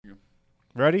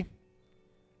Ready?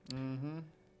 Mm-hmm.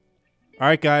 All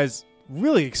right, guys.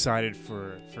 Really excited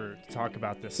to talk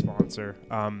about this sponsor.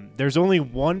 There's only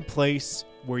one place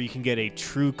where you can get a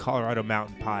true Colorado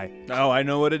mountain pie. Oh, I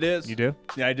know what it is. You do?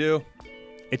 Yeah, I do.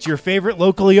 It's your favorite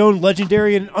locally owned,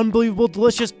 legendary, and unbelievable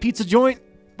delicious pizza joint.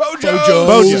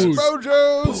 Bojo's.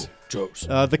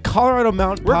 The Colorado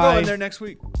mountain We're pie. going there next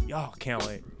week. Oh, can't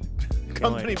wait.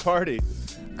 Company party.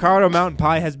 Colorado mountain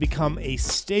pie has become a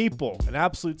staple, an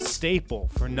absolute staple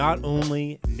for not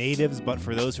only natives, but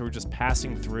for those who are just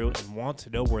passing through and want to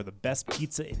know where the best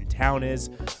pizza in town is.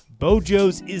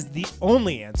 Bojo's is the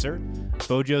only answer.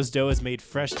 Bojo's dough is made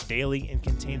fresh daily and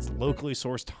contains locally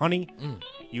sourced honey.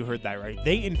 You heard that right.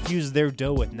 They infuse their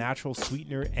dough with natural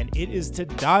sweetener, and it is to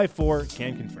die for,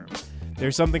 can confirm.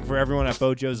 There's something for everyone at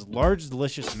Bojo's. Large,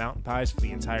 delicious mountain pies for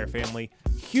the entire family.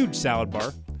 Huge salad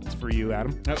bar. It's for you,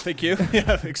 Adam. Oh, thank you.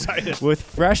 Yeah, I'm excited. With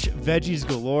fresh veggies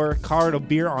galore, Colorado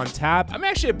beer on tap. I'm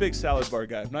actually a big salad bar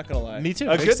guy. I'm not going to lie. Me too.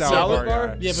 A Big good salad salad bar bar?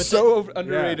 guy. Yeah, but so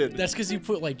underrated. That's because you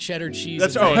put like cheddar cheese.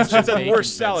 That's and it's bacon the bits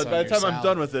worst salad. on By the your time I'm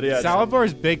done with it, yeah. Salad bar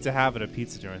is big to have at a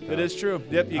pizza joint, though. It is true.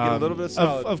 Yep, you get a little bit of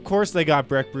salad. Of course, they got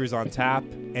Breck Brews on tap,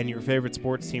 and your favorite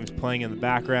sports teams playing in the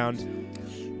background.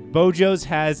 Bojo's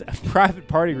has private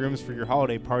party rooms for your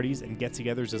holiday parties and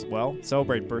get-togethers as well.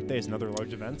 Celebrate birthdays and other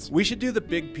large events. We should do the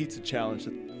big pizza challenge.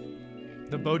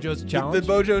 The Bojo's challenge?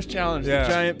 The Bojo's challenge. Yeah. The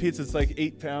giant pizza. It's like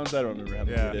 8 pounds. I don't remember how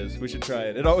much Yeah. it is. We should try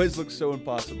it. It always looks so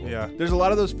impossible. Yeah. There's a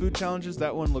lot of those food challenges.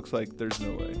 That one looks like there's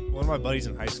no way. One of my buddies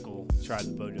in high school tried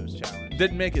the Bojo's challenge.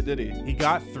 Didn't make it, did he? He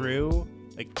got through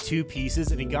like 2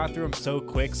 pieces, and he got through them so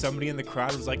quick, somebody in the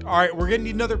crowd was like, all right, we're going to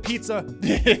need another pizza. And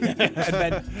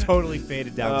then totally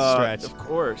faded down the stretch. Of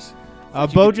course. You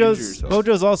could injure yourself.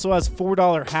 Bojo's also has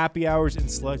 $4 happy hours in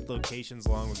select locations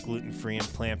along with gluten-free and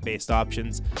plant-based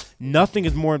options. Nothing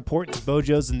is more important to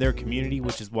Bojo's than their community,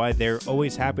 which is why they're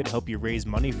always happy to help you raise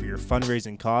money for your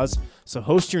fundraising cause. So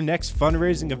host your next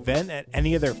fundraising event at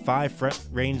any of their 5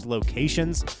 front-range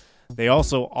locations. They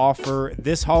also offer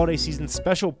this holiday season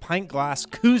special pint glass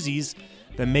koozies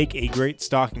that make a great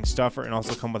stocking stuffer and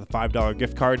also come with a $5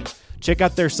 gift card. Check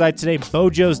out their site today,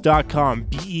 bojos.com,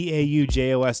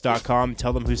 BEAUJOS.com.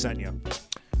 Tell them who sent you.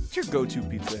 What's your go-to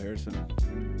pizza, Harrison?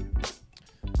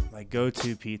 My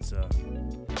go-to pizza,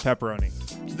 pepperoni.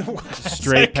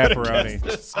 Straight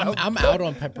pepperoni. I'm out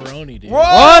on pepperoni, dude.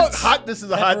 What? Hot. This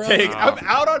is a hot Pepperoni. take. I'm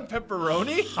out on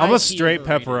pepperoni. I'm a High-key straight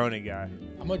overrated. pepperoni guy.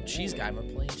 I'm a cheese guy. I'm a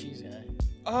plain cheese guy.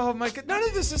 Oh my god! None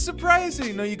of this is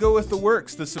surprising. No, you go with the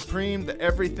works, the supreme, the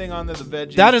everything on there, the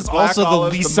veggies. That is the black also the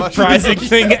olives, least mushrooms. surprising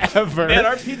thing ever. Man,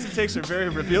 our pizza takes are very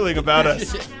revealing about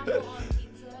us.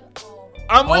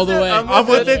 I'm All with the it. way. I'm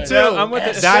with it too. Yeah, I'm with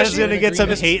it. That is Especially going to get some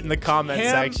agreement. hate in the comment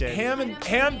section.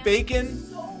 ham, bacon.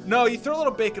 No, you throw a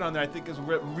little bacon on there. I think is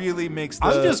what really makes the.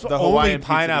 I'm just the only Hawaiian pizza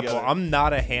pineapple. together. I'm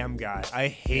not a ham guy. I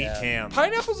hate ham.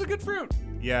 Pineapple's a good fruit.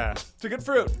 Yeah. It's a good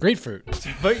fruit. Grapefruit.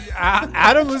 But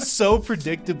Adam was so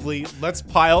predictably, let's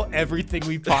pile everything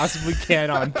we possibly can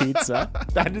on pizza.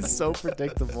 That is so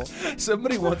predictable.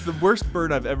 Somebody once, the worst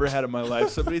burn I've ever had in my life,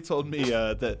 somebody told me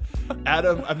that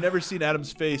Adam, I've never seen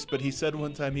Adam's face, but he said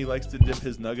one time he likes to dip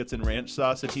his nuggets in ranch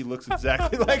sauce, and he looks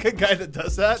exactly like a guy that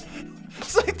does that.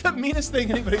 It's like the meanest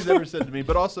thing anybody's ever said to me,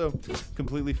 but also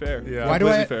completely fair. Yeah. Why do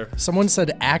Completely I? fair. Someone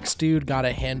said axe dude got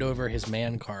to hand over his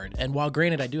man card, and while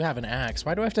granted I do have an axe,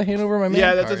 why do I have to hand over my man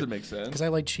Yeah, card? that doesn't make sense. Because I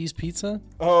like cheese pizza.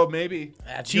 Oh, maybe.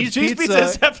 Cheese Cheese pizza, pizza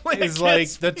is definitely is a like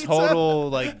kid's the pizza. total,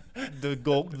 like the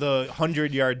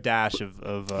 100-yard dash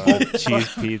of cheese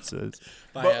pizzas.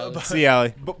 See,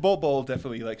 Allie. Bowl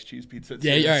definitely likes cheese pizza.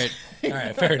 Yeah, all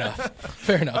right, fair enough.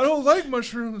 Fair I enough. don't like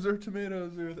mushrooms or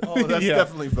tomatoes. Oh, that's Yeah.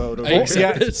 definitely vote. I Okay. accept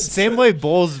Yeah, this. same way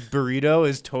Bowl's burrito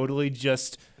is totally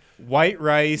just white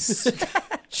rice,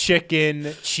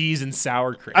 chicken, cheese, and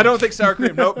sour cream. I don't think sour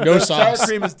cream. Nope. No Sour sauce.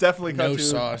 cream has definitely No come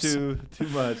sauce. too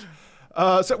much.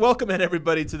 So welcome in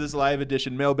everybody to this live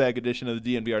edition, mailbag edition of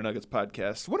the DNVR Nuggets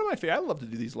podcast. One of my favorite. I love to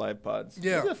do these live pods.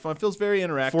 Yeah. It's fun. It feels very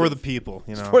interactive. For the people,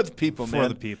 you know. It's for the people, For man.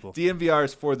 the people. DNVR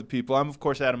is for the people. I'm of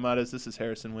course Adam Matas. This is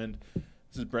Harrison Wind.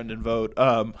 This is Brendan Vogt.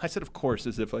 I said of course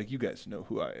as if like you guys know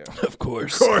who I am. Of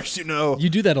course. Of course you know. You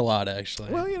do that a lot,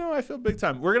 actually. Well, you know, I feel big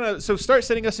time. We're gonna start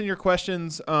sending us in your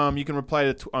questions. You can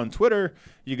reply to on Twitter.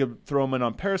 You can throw them in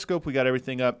on Periscope. We got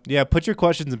everything up. Yeah, put your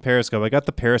questions in Periscope. I got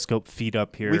the Periscope feed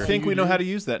up here. We think we know how to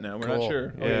use that now. We're not Cool.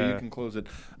 sure. Oh, yeah, Yeah. you can close it.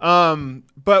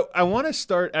 But I want to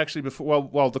start actually before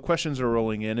while the questions are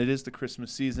rolling in. It is the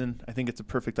Christmas season. I think it's a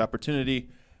perfect opportunity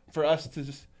for us to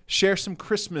just share some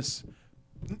Christmas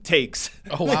takes.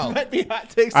 Oh, wow. These might be hot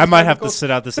takes. I might have to Michael.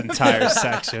 sit out this entire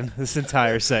section, this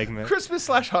entire segment.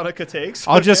 Christmas/Hanukkah takes.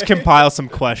 I'll just okay? compile some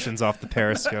questions off the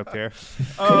Periscope here.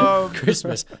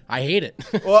 Christmas. I hate it.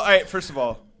 Well, all right. First of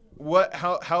all,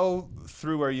 how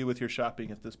through are you with your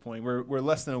shopping at this point? We're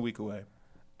less than a week away.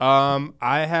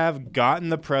 I have gotten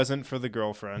the present for the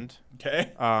girlfriend,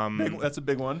 Okay. That's a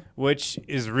big one. which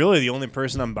is really the only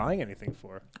person I'm buying anything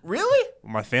for. Really?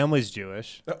 My family's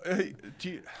Jewish.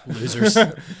 Losers.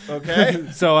 Okay.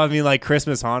 So, I mean, like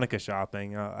Christmas, Hanukkah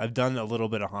shopping. I've done a little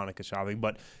bit of Hanukkah shopping,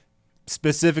 but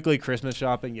specifically Christmas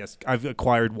shopping, yes, I've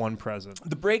acquired one present.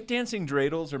 The breakdancing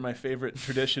dreidels are my favorite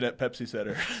tradition at Pepsi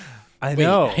Center. I Wait,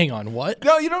 know. hang on. What?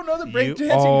 No, you don't know the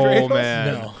breakdancing Oh, dreidels?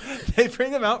 man. No. They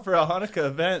bring them out for a Hanukkah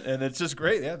event, and it's just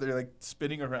great. Yeah, they're like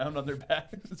spinning around on their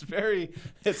backs. It's very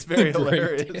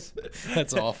hilarious.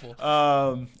 That's awful.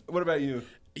 What about you?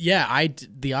 Yeah,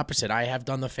 the opposite. I have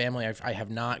done the family. I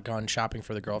have not gone shopping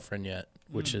for the girlfriend yet,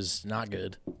 which is not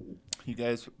good. You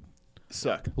guys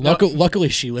suck. Luckily,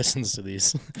 she listens to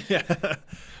these. Yeah,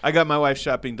 I got my wife's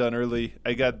shopping done early.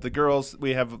 I got the girls.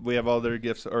 We have all their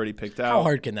gifts already picked out. How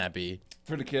hard can that be?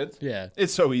 for the kids? Yeah.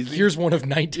 It's so easy. Here's one of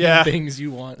 19 Yeah. things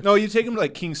you want. No, you take them to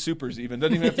like King Supers even.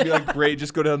 Doesn't even have to be like great.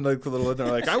 Just go down like the little and they're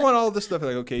like, I want all this stuff.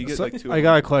 Like, okay, you get So like two. I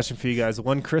got a question for you guys.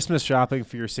 When Christmas shopping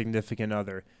for your significant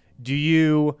other, do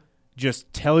you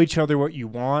just tell each other what you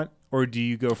want, or do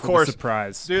you go for the course.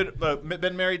 surprise? Dude,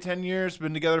 been married 10 years,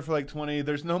 been together for like 20.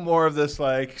 There's no more of this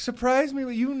like, surprise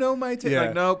me, you know my taste. Yeah.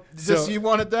 Like, nope, just So- you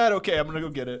wanted that? Okay, I'm going to go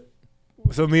get it.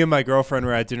 So me and my girlfriend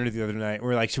were at dinner the other night.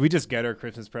 We're like, should we just get our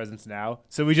Christmas presents now?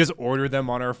 So we just ordered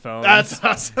them on our phones. That's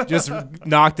awesome. Just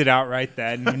knocked it out right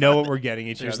then. We know what we're getting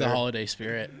each There's other. the holiday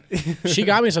spirit. She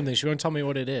got me something. She won't tell me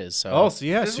what it is. So Oh, so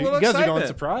yeah, There's a so little you guys are going excitement.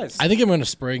 surprise. I think I'm going to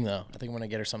spring though. I think I'm going to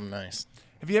get her something nice.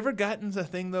 Have you ever gotten a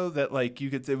thing though that like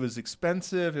you could? It was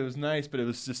expensive, it was nice, but it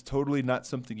was just totally not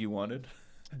something you wanted.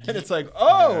 And it's like,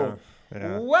 oh,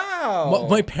 Yeah. wow.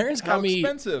 My parents got How me.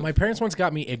 expensive. My parents once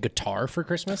got me a guitar for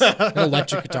Christmas, an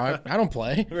electric guitar. I don't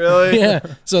play. Really? Yeah.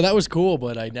 So that was cool,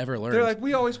 but I never learned. They're like,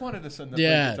 we always wanted to send them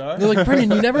yeah. guitar. They're like,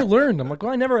 Brendan, you never learned. I'm like,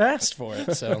 well, I never asked for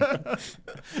it. So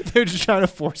They're just trying to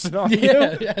force it on yeah,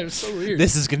 you. yeah, it was so weird.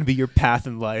 This is going to be your path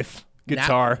in life.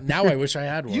 Guitar. Now I wish I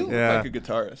had one. You look Yeah. like a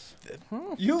guitarist.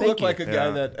 You thank look you. like a guy Yeah.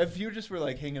 that if you just were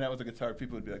like hanging out with a guitar,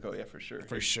 people would be like, oh yeah, for sure.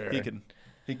 For sure.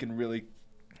 He can really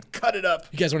cut it up.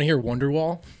 You guys want to hear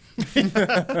Wonderwall?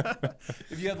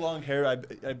 If you had long hair, I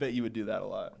bet you would do that a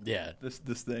lot. Yeah. This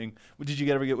thing. Did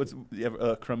you ever get you have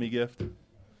a crummy gift?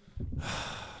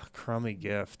 Crummy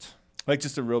gift. Like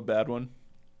just a real bad one?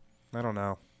 I don't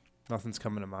know. Nothing's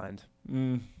coming to mind.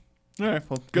 All right,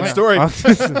 well, good My- story. My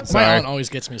Sorry. aunt always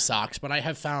gets me socks, but I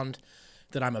have found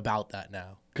that I'm about that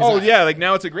now. 'Cause Oh I- yeah, like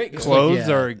now it's a great gift. Clothes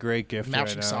yeah. are a great gift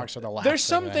Matching right now. socks are the last. There's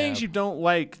some thing I things have. you don't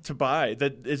like to buy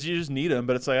that is you just need them,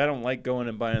 but it's like I don't like going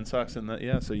and buying socks and that.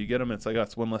 Yeah, so you get them. It's like oh,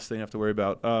 it's one less thing I have to worry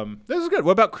about. This is good.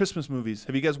 What about Christmas movies?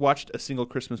 Have you guys watched a single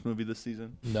Christmas movie this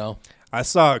season? No. I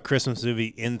saw a Christmas movie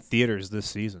in theaters this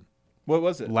season. What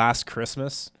was it? Last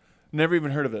Christmas. Never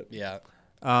even heard of it. Yeah.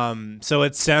 So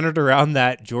it's centered around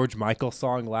that George Michael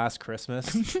song, "Last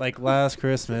Christmas." Like last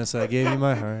Christmas, I gave you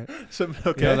my heart.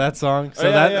 Okay. You know that song? So Oh,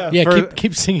 yeah, that Yeah. for-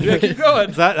 Keep singing Yeah, it. keep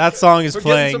going. that song is We're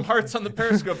getting playing. some hearts on the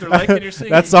Periscope. They're liking your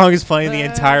singing. That song is playing the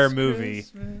entire Last movie,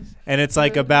 Christmas. and it's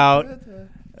like about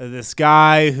this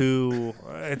guy who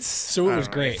it's. So I it was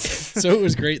don't know. great. So it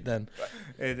was great then.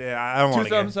 I don't want Two to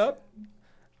thumbs up.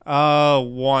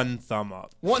 One thumb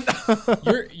up. One.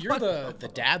 You're the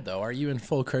dad though. Are you in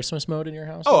full Christmas mode in your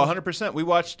house? Oh, 100%. We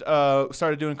watched,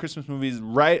 started doing Christmas movies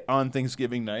right on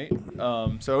Thanksgiving night.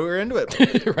 So we were into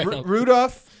it. Right on.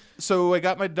 Rudolph. So I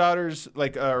got my daughters,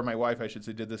 or my wife, I should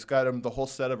say, did this. Got them the whole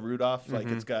set of Rudolph. Like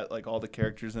it's got like all the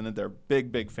characters in it. They're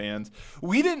big fans.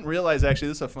 We didn't realize, actually,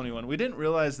 this is a funny one. We didn't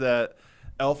realize that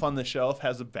Elf on the Shelf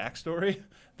has a backstory.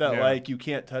 That Yeah. like you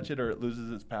can't touch it or it loses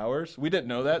its powers. We didn't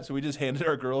know that, so we just handed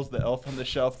our girls the Elf on the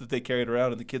Shelf that they carried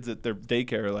around, and the kids at their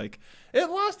daycare are like, "It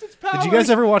lost its powers." Did you guys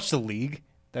ever watch The League?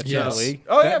 That show, Yes. The League.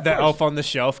 Oh, yeah, That, of that course. Elf on the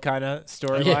Shelf kind of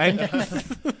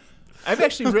storyline. I've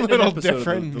actually written an Little episode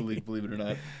different. of the League, believe it or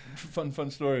not. Fun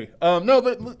story. No,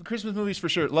 but Christmas movies for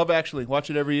sure. Love Actually. Watch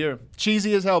it every year.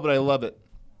 Cheesy as hell, but I love it.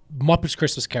 Muppets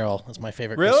Christmas Carol. That's my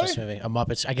favorite Really? Christmas movie. A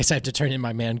Muppets. I guess I have to turn in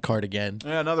my man card again.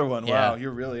 Yeah, another one. Yeah. Wow,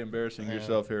 you're really embarrassing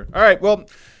yourself here. All right, well,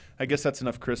 I guess that's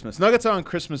enough Christmas. Nuggets on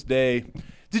Christmas Day.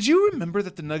 Did you remember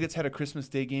that the Nuggets had a Christmas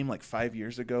Day game like 5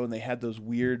 years ago, and they had those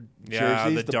weird Yeah,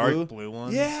 jerseys, the dark blue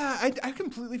ones. Yeah, I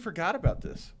completely forgot about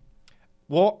this.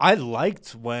 Well, I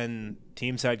liked when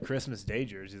teams had Christmas Day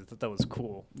jerseys. I thought that was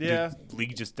cool. Yeah. The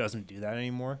league just doesn't do that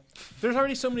anymore. There's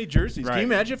already so many jerseys. Can Right. you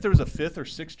imagine if there was a 5th or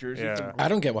 6th jersey? Yeah. I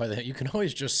don't get why you can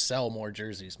always just sell more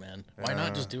jerseys, man. Why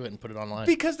not just do it and put it online?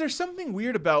 Because there's something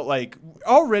weird about, like,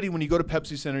 already when you go to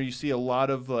Pepsi Center, you see a lot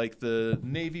of, like, the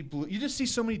navy blue. You just see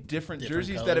so many different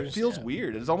jerseys that it colors, feels yeah.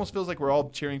 weird. It almost feels like we're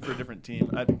all cheering for a different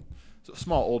team. It's a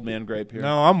small old man gripe here.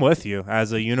 No, I'm with you.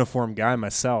 As a uniform guy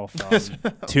myself,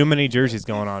 too many jerseys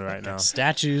going on right now.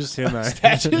 Statues. Too many.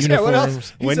 Statues? Yeah, what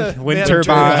else? Uniforms. He's a Wind man of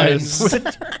turbines.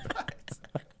 Wind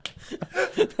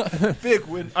turbines. Big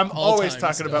wind. I'm All always time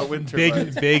talking stuff. about wind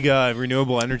turbines. Big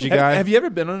renewable energy guy. Have you ever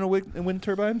been on a wind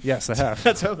turbine? Yes, I have.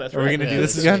 That's right. Are we gonna do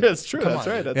this again? That's true. Come That's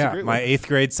on, right. dude. That's a Yeah, great my one. 8th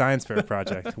grade science fair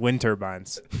project, wind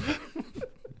turbines.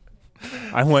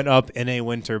 I went up in a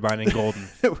wind turbine in Golden.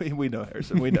 we know,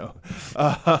 Harrison. We know.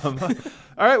 All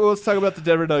right, well, let's talk about the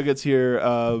Denver Nuggets here.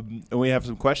 And we have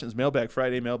some questions.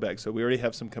 Friday mailbag. So we already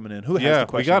have some coming in. Who has the We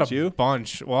questions? got a You?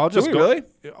 bunch. Well, I'll Do just we go. really?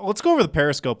 Let's go over the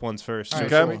Periscope ones first. All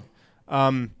right, Okay.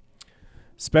 cool.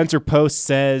 Spencer Post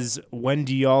says, "When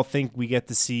do y'all think we get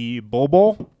to see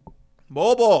Bobo?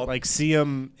 Mobile. Like see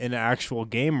him in an actual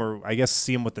game, or I guess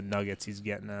see him with the Nuggets? He's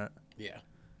getting at Yeah.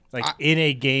 like in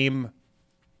a game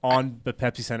on the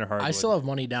Pepsi Center hardwood. I still have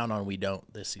money down on we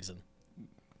don't this season.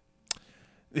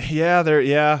 Yeah,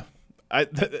 yeah.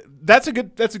 That's a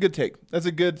good take. That's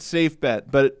a good safe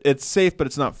bet. But it's safe, but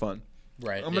it's not fun.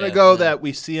 Right. I'm gonna go that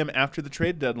we see him after the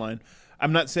trade deadline.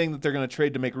 I'm not saying that they're gonna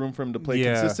trade to make room for him to play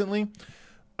Yeah. consistently.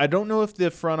 I don't know if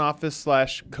the front office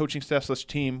 / coaching staff /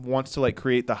 team wants to like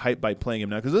create the hype by playing him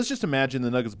now. Because let's just imagine the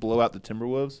Nuggets blow out the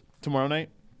Timberwolves tomorrow night,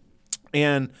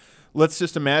 and let's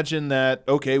just imagine that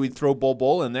okay, we throw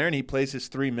Bol in there and he plays his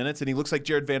 3 minutes and he looks like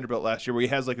Jared Vanderbilt last year, where he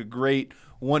has like a great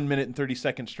 1 minute and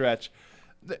 30-second stretch.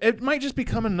 It might just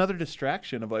become another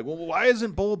distraction of like, well, why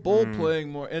isn't Bol playing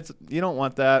more? You don't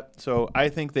want that. So I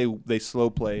think they slow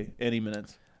play any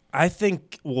minutes. I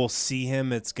think we'll see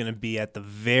him. It's going to be at the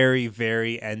very,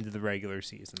 very end of the regular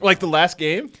season. Like the last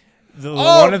game.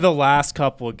 One of the last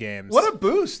couple of games. What a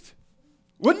boost!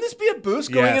 Wouldn't this be a boost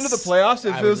going Yes. into the playoffs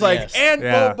if I it was would- like yes. and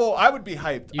Yeah. Bol? I would be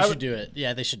hyped. You should do it.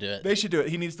 Yeah, they should do it. They should do it.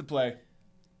 He needs to play.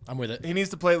 I'm with it. He needs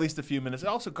to play at least a few minutes.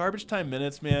 Also, garbage time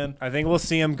minutes, man. I think we'll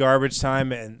see him garbage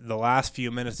time, and the last few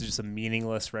minutes is just a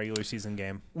meaningless regular season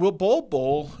game. Will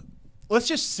Bol? Let's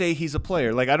just say he's a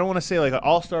player. Like I don't want to say like an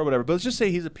all-star or whatever, but let's just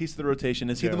say he's a piece of the rotation.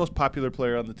 Is he Yeah. the most popular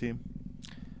player on the team?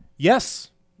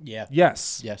 Yes. Yeah.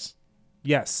 Yes. Yes.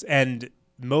 Yes. And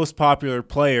most popular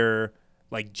player,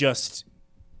 like just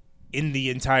in the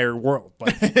entire world.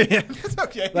 Like, It's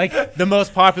okay. like the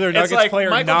most popular Nuggets it's like player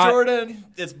Michael not Jordan.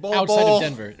 It's Bol. Outside of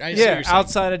Denver. I see what yeah, you're saying.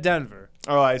 outside of Denver.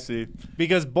 Oh, I see.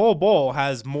 Because Bol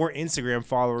has more Instagram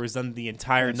followers than the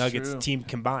entire That's Nuggets true. team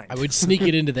combined. I would sneak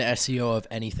it into the SEO of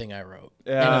anything I wrote.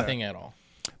 Yeah. Anything at all.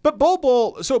 But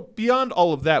Bol, so beyond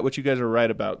all of that, which you guys are right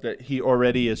about, that he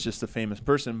already is just a famous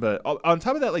person. But on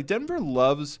top of that, like Denver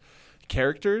loves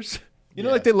characters. You know,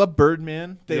 Yeah. like they love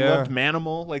Birdman. They Yeah. loved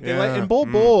Manimal. Like they Yeah. like, and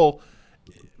Bol,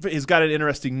 he's got an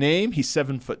interesting name. He's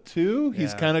 7'2".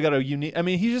 He's Yeah. kind of got a unique. I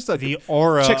mean, he's just like the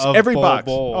aura checks of every Bol box.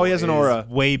 Bol Oh, he has an is aura.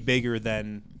 way bigger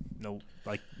than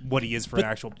like what he is for an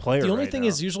actual player. The only right thing now.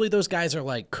 is, usually those guys are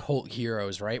like cult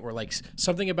heroes, right? Where like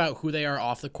something about who they are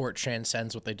off the court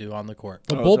transcends what they do on the court.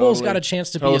 But Oh, Bobo's totally. got a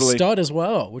chance to be Totally. a stud as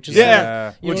well, which is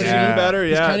yeah, you know which what is I mean? even better.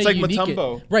 He's Yeah, kinda it's like unique.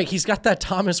 Mutombo. Right, he's got that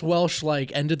Thomas Welsh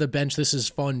like end of the bench. This is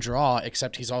fun draw,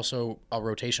 except he's also a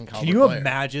rotation caliber Can you player.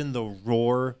 imagine the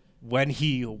roar when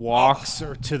he walks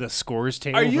or to the scores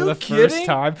table Are for you the kidding? first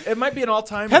time? It might be an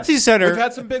all-timer. Pepsi Center. We've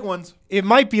had some big ones. It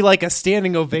might be like a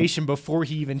standing ovation before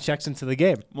he even checks into the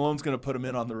game. Malone's going to put him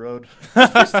in on the road.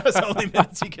 That's the only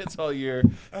minutes he gets all year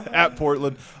at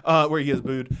Portland, where he gets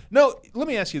booed. No, let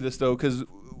me ask you this, though, because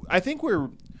I think we're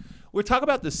talking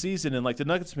about the season, and, like, the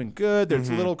Nuggets have been good. There's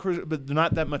a little, but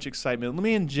not that much excitement.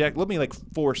 Let me, like,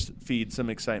 force feed some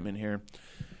excitement here.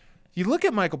 You look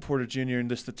at Michael Porter Jr. and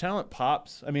just the talent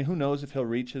pops. I mean, who knows if he'll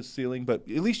reach his ceiling, but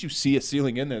at least you see a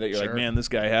ceiling in there that you're like, Sure. man, this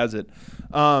guy has it.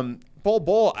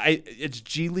 Bol, it's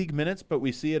G League minutes, but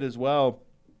we see it as well.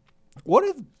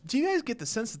 Do you guys get the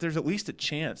sense that there's at least a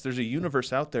chance, there's a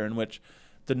universe out there in which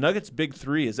the Nuggets' big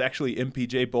three is actually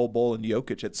MPJ, Bol, and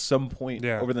Jokic at some point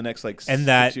over the next like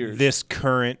 6 years? This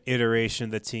current iteration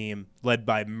of the team, led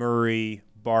by Murray,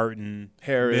 Barton,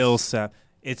 Harris. Millsap,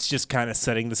 it's just kind of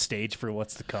setting the stage for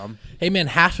what's to come. Hey man,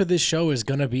 half of this show is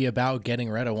gonna be about getting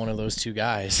rid of one of those two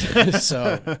guys.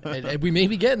 So we may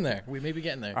be getting there.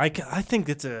 I think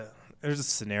there's a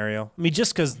scenario. I mean,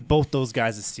 just because both those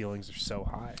guys' ceilings are so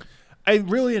high. I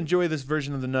really enjoy this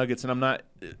version of the Nuggets, and I'm not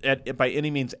by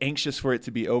any means anxious for it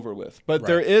to be over with. But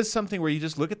there is something where you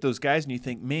just look at those guys and you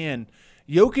think, man,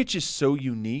 Jokic is so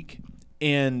unique.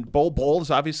 And Bol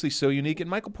is obviously so unique, and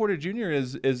Michael Porter Jr.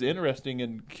 is interesting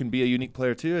and can be a unique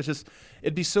player too. It's just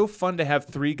it'd be so fun to have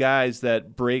three guys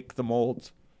that break the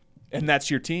mold, and that's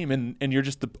your team, and you're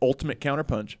just the ultimate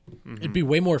counterpunch. Mm-hmm. It'd be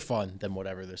way more fun than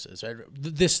whatever this is.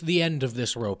 The end of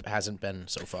this rope hasn't been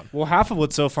so fun. Well, half of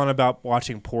what's so fun about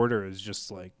watching Porter is just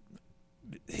like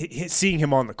seeing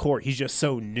him on the court. He's just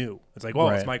so new. It's like,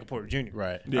 it's Michael Porter Jr.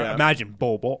 Right. Yeah. Imagine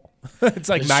Bol. It's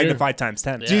like It's magnified times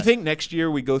 10. Yeah. Do you think next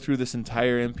year we go through this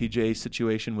entire MPJ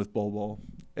situation with Bol?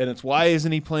 And it's why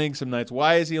isn't he playing some nights?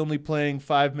 Why is he only playing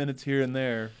 5 minutes here and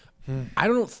there? I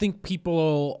don't think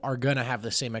people are gonna have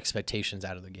the same expectations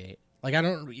out of the gate. Like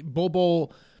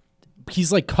Bol,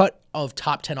 he's like cut of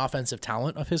top 10 offensive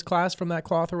talent of his class from that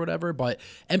cloth or whatever. But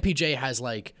MPJ has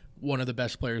like one of the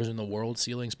best players in the world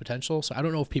ceilings potential. So I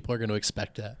don't know if people are going to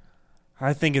expect that.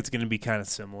 I think it's going to be kind of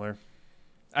similar.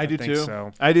 I do think too.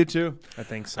 so. I do too. I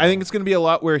think so. I think it's going to be a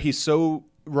lot where he's so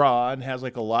raw and has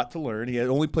like a lot to learn. He had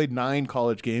only played 9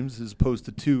 college games as opposed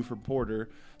to 2 for Porter.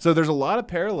 So there's a lot of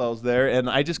parallels there, and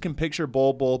I just can picture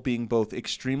Bol being both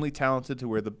extremely talented to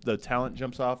where the talent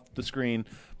jumps off the screen,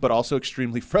 but also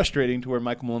extremely frustrating to where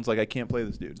Michael Malone's like, I can't play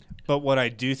this dude. But what I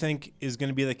do think is going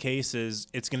to be the case is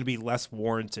it's going to be less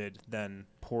warranted than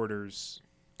Porter's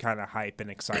kind of hype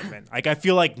and excitement. Like I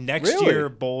feel like next year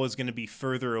Bol is going to be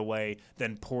further away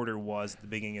than Porter was at the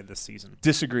beginning of this season.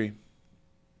 Disagree.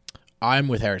 I'm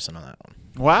with Harrison on that one.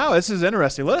 Wow, this is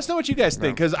interesting. Let us know what you guys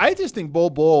think, because I just think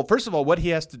Bol, first of all, what he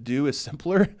has to do is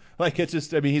simpler. Like it's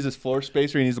just, I mean, he's a floor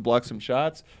spacer. He needs to block some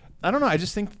shots. I don't know. I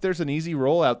just think that there's an easy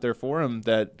role out there for him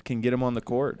that can get him on the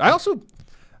court. I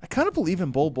kind of believe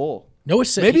in Bol. No,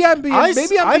 it's Maybe I'm being I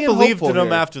believed hopeful in him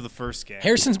here. after the first game.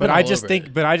 Harrison's but been I all just over think,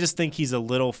 it. but I just think he's a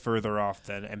little further off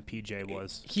than MPJ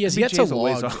was. He has yet to MPJ's a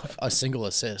ways log off. a single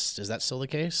assist. Is that still the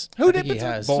case? Who I think did he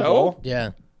that? has? Bol?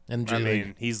 Yeah, and I G League.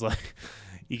 mean, he's like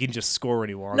he can just score when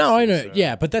he wants. No, to, I know. so.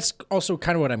 Yeah, but that's also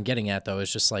kind of what I'm getting at, though.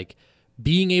 Is just like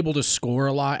being able to score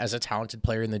a lot as a talented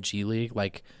player in the G League,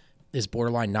 like, is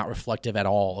borderline not reflective at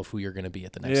all of who you're going to be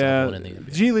at the next level in the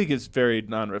NBA. G League is very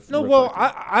non-reflective. No, well,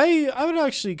 I would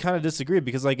actually kind of disagree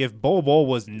because like if Bol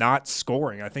was not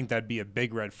scoring, I think that'd be a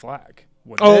big red flag.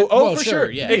 wouldn't it? Well, for sure,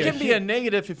 sure. yeah. It can be a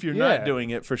negative if you're not doing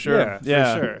it, for sure.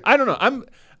 Yeah, for sure. I don't know.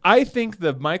 I think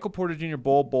the Michael Porter Jr.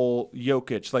 Bol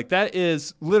Jokic, like that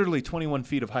is literally 21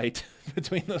 feet of height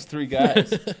between those three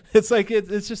guys. It's like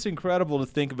it's just incredible to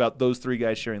think about those three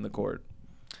guys sharing the court.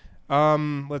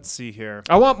 Let's see here.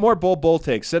 I want more Bol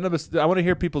takes. Send them. I want to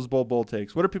hear people's Bol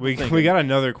takes. What are people thinking? We got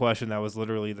another question that was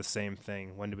literally the same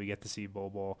thing. When do we get to see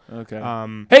Bol?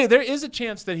 Okay. Hey, there is a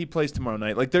chance that he plays tomorrow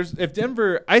night. Like,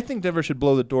 I think Denver should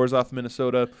blow the doors off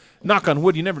Minnesota. Knock on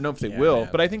wood. You never know if they will,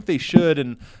 but I think they should.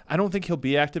 And I don't think he'll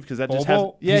be active because that just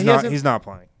hasn't. Yeah, he's not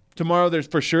playing tomorrow. There's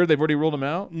for sure they've already ruled him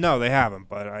out. No, they haven't,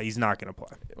 but he's not going to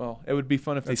play. Well, it would be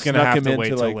fun if they It's going to snuck have him to wait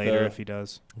into till like later if he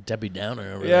does. Debbie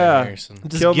Downer over Yeah. there, Harrison.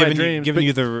 Just Killed my giving dreams, giving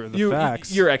but you the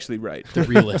facts. You're actually right. The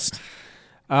realist.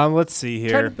 Let's see Trying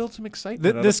to here. build some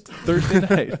excitement. This on a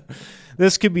Thursday night.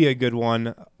 This could be a good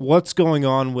one. What's going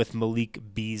on with Malik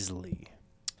Beasley?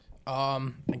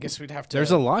 I guess we'd have to.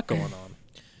 There's a lot going on.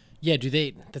 Yeah,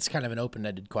 that's kind of an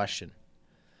open-ended question.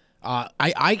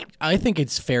 I think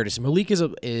it's fair to say Malik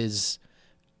is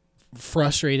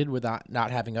frustrated with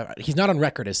not having he's not on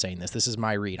record as saying this. This is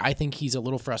my read. I think he's a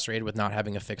little frustrated with not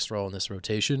having a fixed role in this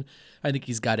rotation. I think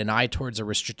he's got an eye towards a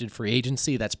restricted free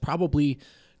agency that's probably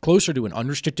closer to an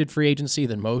unrestricted free agency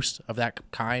than most of that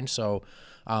kind. So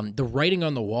the writing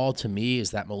on the wall to me is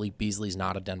that Malik Beasley's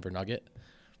not a Denver Nugget.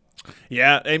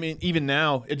 Yeah, I mean, even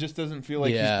now, it just doesn't feel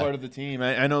like he's Yeah. part of the team.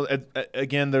 I know,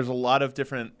 again, there's a lot of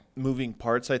different moving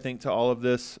parts, I think, to all of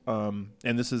this. And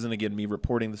this isn't, again, me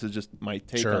reporting. This is just my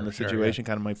take on the situation,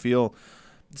 kind of my feel.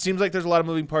 It seems like there's a lot of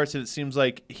moving parts, and it seems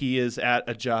like he is at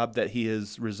a job that he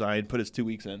has resigned, put his 2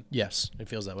 weeks in. Yes, it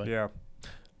feels that way. Yeah.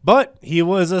 But he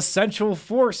was a central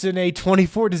force in a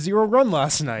 24-0 run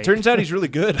last night. Turns out he's really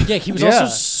good. Yeah, he was also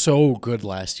so good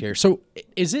last year. So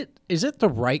is it the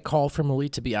right call for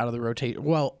Malik to be out of the rotation?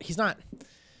 Well, he's not.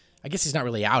 I guess he's not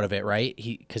really out of it, right?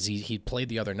 Because he played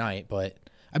the other night. But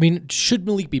I mean, should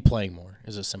Malik be playing more?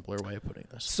 Is a simpler way of putting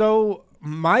this. So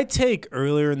my take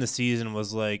earlier in the season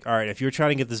was like, all right, if you're trying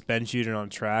to get this bench unit on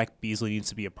track, Beasley needs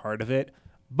to be a part of it.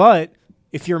 But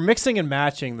if you're mixing and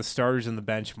matching the starters and the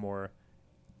bench more,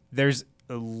 it's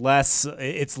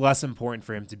less important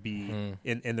for him to be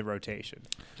in the rotation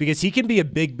because he can be a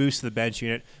big boost to the bench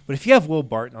unit. But if you have Will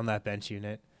Barton on that bench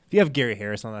unit, if you have Gary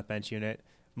Harris on that bench unit,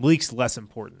 Malik's less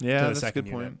important. Yeah, to the that's a second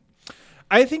good unit. point.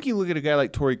 I think you look at a guy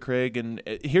like Torrey Craig, and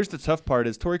here's the tough part: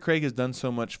 is Torrey Craig has done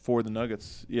so much for the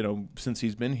Nuggets, since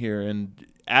he's been here, and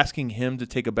asking him to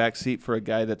take a back seat for a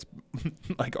guy that's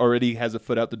like already has a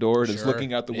foot out the door and is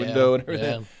looking out the window and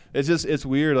everything. Yeah. It's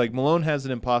weird. Like Malone has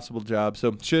an impossible job.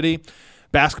 So should he?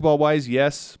 Basketball wise,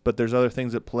 yes, but there's other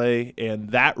things at play,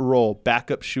 and that role,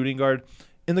 backup shooting guard,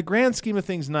 in the grand scheme of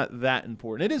things, not that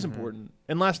important. It is important,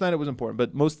 and last night it was important,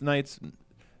 but most nights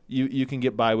you can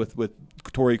get by with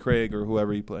Torrey Craig or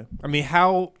whoever you play. I mean,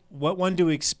 what one do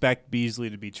we expect Beasley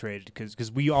to be traded? Because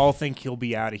we all think he'll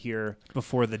be out of here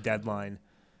before the deadline.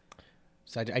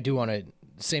 So I do want to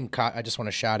I just want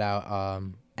to shout out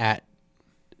at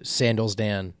Sandals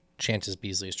Dan. Chances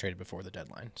Beasley is traded before the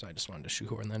deadline. So I just wanted to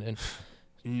shoehorn that in.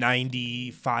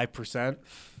 95%.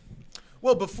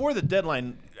 Well, before the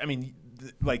deadline, I mean,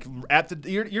 like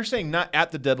you're saying not at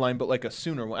the deadline, but like a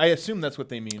sooner one. I assume that's what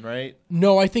they mean, right?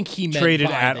 No, I think he meant traded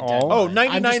by at the all. deadline.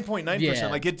 Oh, 99.9%.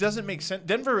 Like it doesn't make sense.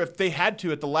 Denver, if they had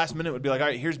to at the last minute, would be like, all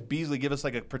right, here's Beasley, give us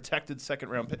like a protected second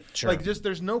round pick. Sure. Like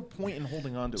there's no point in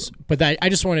holding on to him. But I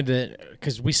just wanted to,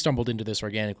 because we stumbled into this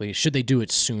organically. Should they do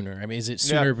it sooner? I mean, is it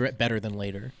sooner better than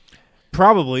later?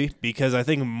 Probably, because I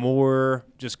think more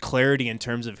just clarity in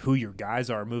terms of who your guys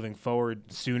are moving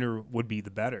forward sooner would be the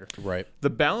better. Right. The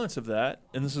balance of that,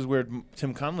 and this is where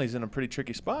Tim Connolly's in a pretty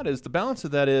tricky spot, is the balance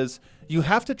of that is you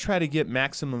have to try to get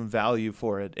maximum value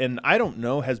for it. And I don't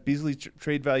know, has Beasley's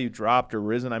trade value dropped or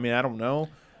risen? I mean, I don't know.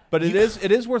 But it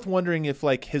is worth wondering if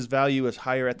like his value is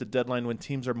higher at the deadline when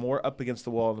teams are more up against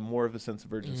the wall and more of a sense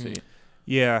of urgency.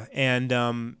 Yeah,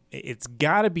 and it's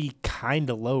got to be kind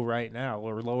of low right now,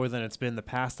 or lower than it's been in the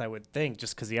past, I would think,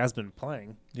 just because he has been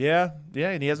playing. Yeah,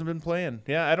 and he hasn't been playing.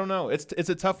 Yeah, I don't know. It's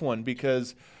a tough one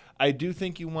because I do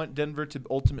think you want Denver to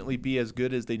ultimately be as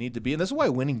good as they need to be, and this is why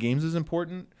winning games is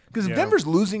important. Because if Denver's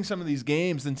losing some of these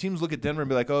games, then teams look at Denver and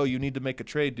be like, "Oh, you need to make a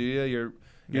trade, do you?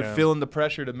 You're feeling the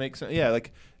pressure to make some." Yeah,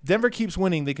 like Denver keeps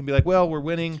winning, they can be like, "Well, we're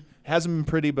winning. Hasn't been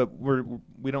pretty, but we're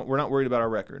not worried about our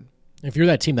record." If you're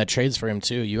that team that trades for him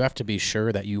too, you have to be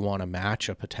sure that you want to match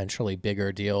a potentially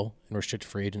bigger deal in restricted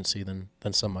free agency than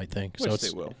some might think. Which they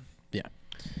will.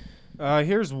 Yeah.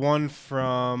 Here's one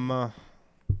from. Well,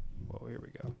 here we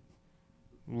go.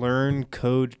 Learn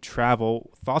Code Travel.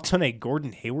 Thoughts on a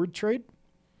Gordon Hayward trade?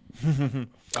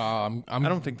 I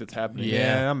don't think that's happening.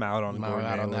 Yeah, I'm out on I'm Gordon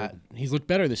out on Hayward. that. He's looked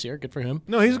better this year. Good for him.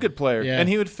 No, he's a good player, Yeah. and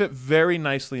he would fit very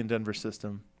nicely in Denver's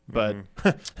system. But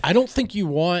I don't think you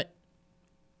want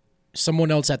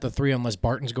someone else at the 3 unless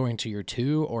Barton's going to your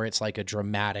 2, or it's like a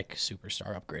dramatic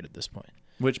superstar upgrade at this point.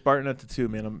 which Barton at the 2,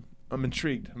 man? I'm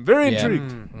intrigued. I'm very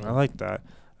intrigued. I like that.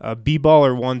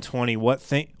 B-Baller 120.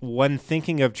 When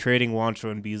thinking of trading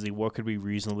Juancho and Beasley, what could we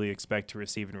reasonably expect to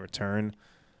receive in return?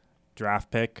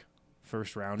 Draft pick,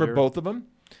 first rounder. For both of them?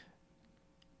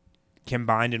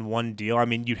 Combined in one deal. I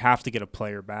mean, you'd have to get a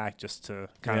player back just to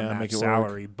kind of match make it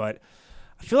salary. But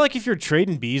I feel like if you're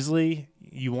trading Beasley,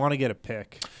 you want to get a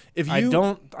pick.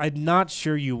 I'm not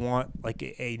sure you want like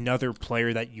another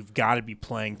player that you've got to be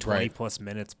playing 20 plus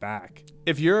minutes back.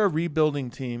 If you're a rebuilding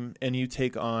team and you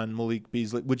take on Malik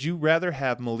Beasley, would you rather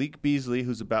have Malik Beasley,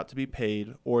 who's about to be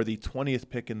paid, or the 20th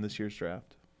pick in this year's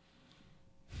draft?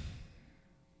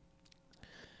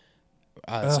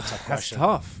 That's a tough question. That's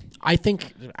tough. I think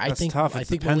tough. I It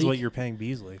think depends Malik, what you're paying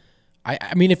Beasley.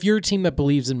 I mean, if you're a team that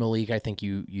believes in Malik, I think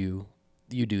you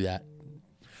do that.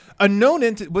 A known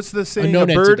entity. What's the saying?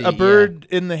 known A bird entity,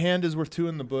 in the hand is worth 2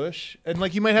 in the bush. And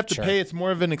like you might have to Sure. pay. It's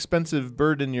more of an expensive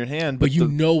bird in your hand. But you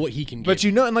know what he can get. But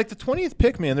you know, and like the 20th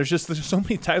pick, man, there's so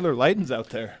many Tyler Lydens out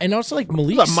there. And also like It's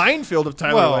Malik's a minefield of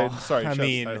Tyler Well, Lydens. Sorry, I shouts to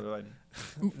mean, Tyler Lydens.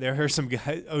 There are some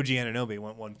guys. OG Anunoby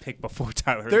went one pick before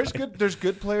Tyler. There's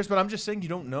good players, but I'm just saying you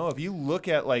don't know. If you look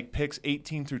at like picks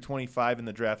 18 through 25 in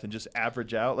the draft and just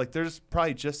average out, like there's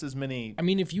probably just as many. I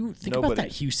mean, if you think about Nobody.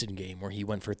 that Houston game where he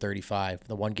went for 35,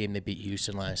 the one game they beat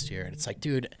Houston last year, and it's like,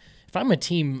 dude, if I'm a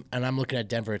team and I'm looking at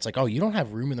Denver, it's like, oh, you don't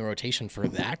have room in the rotation for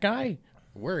that guy?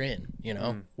 We're in,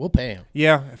 We'll pay him.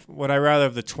 Yeah. Would I rather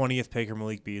have the 20th pick or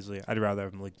Malik Beasley? I'd rather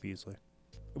have Malik Beasley.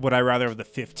 Would I rather have the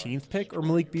 15th pick or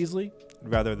Malik Beasley?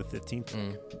 I'd rather have the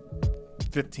 15th.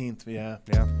 15th, yeah.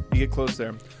 Yeah. You get close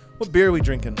there. What beer are we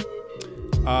drinking?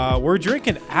 We're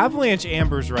drinking Avalanche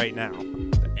Ambers right now.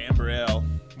 The Amber Ale.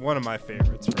 One of my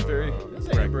favorites. From, It's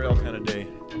an Amber Ale kind of day.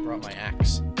 I brought my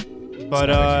axe. But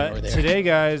neither here nor there. today,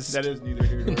 guys, That is neither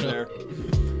here nor there.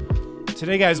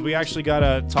 we actually got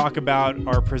to talk about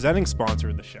our presenting sponsor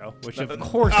of the show, which of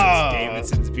course is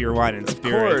Davidson's Beer, Wine, and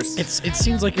Spirits. It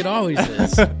seems like it always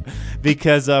is.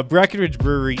 Because Breckenridge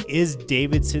Brewery is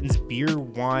Davidson's Beer,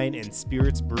 Wine, and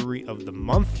Spirits Brewery of the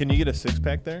Month. Can you get a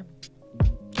 6-pack there?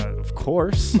 Of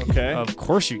course. Okay. Of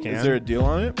course you can. Is there a deal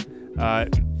on it?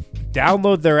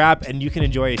 Download their app and you can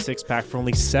enjoy a 6-pack for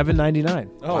only $7.99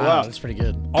 Oh Wow, wow! that's pretty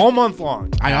good. all month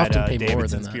long. I at, often pay more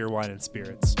Davidson's than that. Beer, Wine, and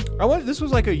Spirits. This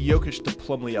was like a Jokic to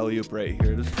Plumlee alley-oop right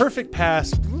here. This perfect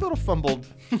pass, a little fumbled.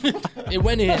 It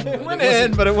went in. It went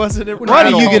in, but it wasn't. It Why are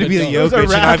you going going to be the It was a Jokic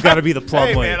and wrap. I've got to be the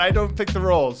Hey Plumlee? man, I don't pick the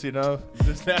roles,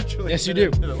 just naturally. Yes, you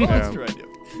do. Well, that's true, I do.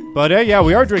 But yeah,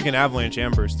 we are drinking Avalanche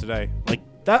Ambers today. Like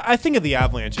that, I think of the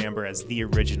Avalanche Amber as the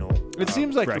original. It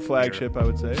seems like the craft flagship, I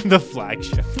would say. beer. The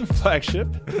flagship. Flagship.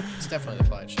 It's definitely the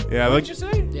flagship. Yeah, What'd but you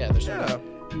say? Yeah, there's Yeah.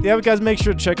 yeah, but guys, make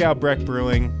sure to check out Breck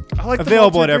Brewing. I like the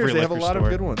Available multi at every beers. They have a liquor lot store. of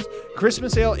good ones.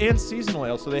 Christmas ale and seasonal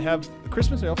ale. So they have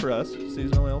Christmas ale for us,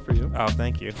 seasonal ale for you, Oh,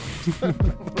 thank you. a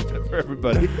little bit for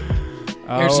everybody.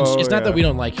 Harrison, Oh, it's not that yeah. we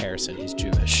don't like Harrison. He's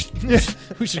Jewish.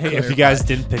 We should Hey, if you clarify. guys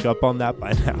didn't pick up on that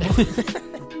by now.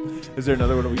 Is there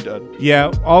another one? Are we done?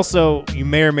 Yeah, also, you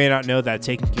may or may not know that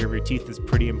taking care of your teeth is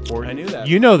pretty important. I knew that.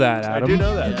 You know that, Adam. I do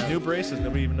know that. Yeah. New braces.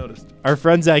 Nobody even noticed. Our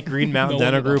friends at Green Mountain No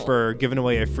one Dental at Group all. are giving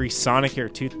away a free Sonicare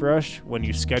toothbrush when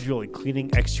you schedule a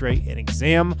cleaning, x-ray, and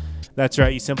exam. That's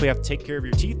right. You simply have to take care of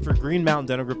your teeth for Green Mountain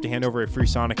Dental Group to hand over a free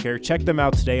Sonicare. Check them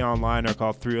out today online or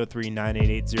call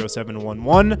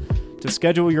 303-988-0711 to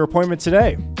schedule your appointment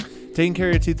today. Taking care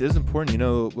of your teeth is important.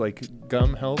 Like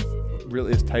gum health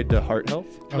really is tied to heart health.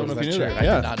 I Oh, don't know is if you that knew true? that. I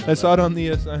Yeah, did not know I saw that. it on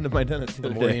the sign of my dentist the The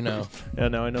other more day. you know. Yeah,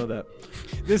 now I know that.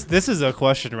 This is a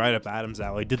question right up Adam's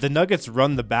alley. Did the Nuggets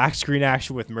run the back screen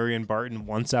action with Murray and Barton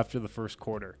once after the first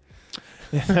quarter?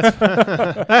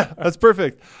 That's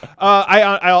perfect.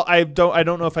 I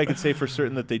don't know if I could say for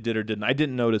certain that they did or didn't. I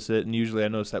didn't notice it, and usually I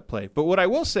notice that play. But what I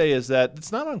will say is that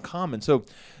it's not uncommon. So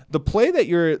the play that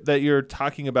you're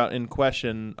talking about in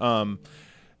question,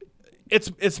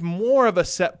 it's more of a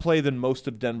set play than most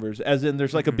of Denver's, as in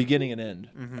there's like a beginning and end.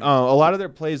 A lot of their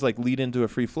plays like lead into a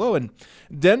free flow, and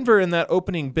Denver in that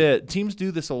opening bit, teams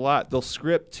do this a lot. They'll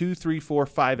script 2, 3, 4,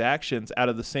 5 actions out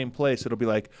of the same play. So it'll be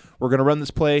like, we're going to run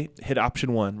this play, hit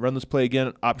option 1, run this play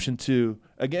again, option 2,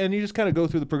 again. And you just kind of go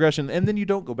through the progression, and then you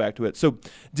don't go back to it. So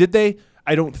did they?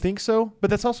 I don't think so, but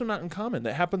that's also not uncommon.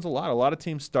 That happens a lot. A lot of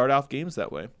teams start off games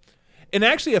that way. And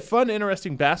actually, a fun,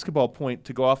 interesting basketball point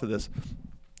to go off of this.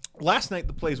 Last night,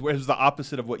 the plays was the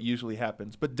opposite of what usually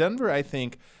happens. But Denver, I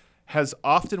think, has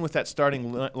often with that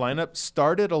starting lineup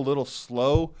started a little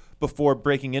slow before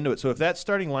breaking into it. So if that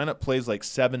starting lineup plays like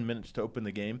 7 minutes to open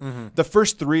the game, the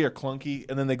first 3 are clunky,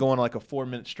 and then they go on like a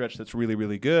 4-minute stretch that's really,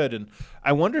 really good. And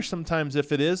I wonder sometimes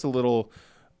if it is a little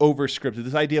over-scripted.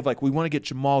 This idea of like, we want to get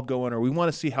Jamal going, or we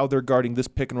want to see how they're guarding this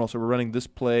pick and roll, so we're running this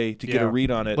play to get a read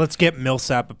on it. Let's get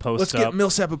Millsap a post Let's up. get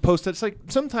Millsap a post up. It's like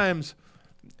sometimes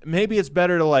maybe it's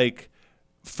better to like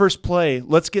first play,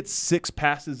 let's get 6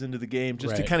 passes into the game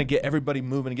just to Right. kind of get everybody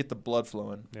moving and get the blood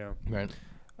flowing. Yeah. Right.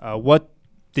 What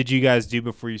did you guys do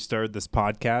before you started this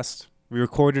podcast? We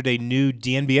recorded a new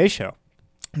DNBA show.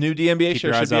 New DNBA Keep show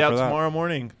your should eyes be out out for that. tomorrow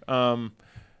morning. And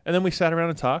then we sat around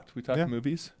and talked. We talked Yeah.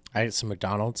 movies. I ate some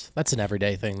McDonald's. That's an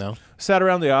everyday thing, though. Sat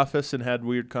around the office and had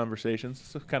weird conversations.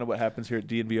 That's kind of what happens here at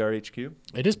DNVR HQ.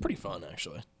 It is pretty fun,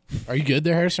 actually. Are you good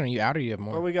there, Harrison? Are you out or you have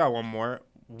more? Well, we got one more.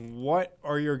 What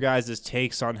are your guys'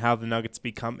 takes on how the Nuggets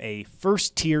become a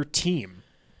first-tier team?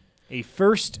 A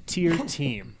first-tier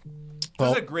team.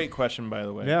 This is a great question, by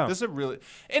the way. Yeah. This is a really,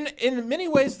 and in many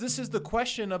ways, this is the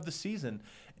question of the season.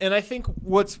 And I think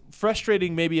what's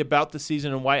frustrating maybe about the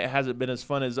season and why it hasn't been as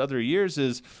fun as other years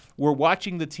is we're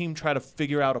watching the team try to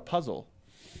figure out a puzzle.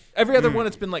 Every other one,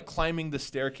 it's been like climbing the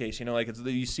staircase, like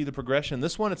you see the progression.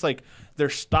 This one, it's like they're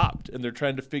stopped and they're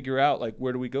trying to figure out like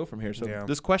where do we go from here. So Yeah.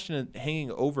 this question is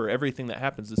hanging over everything that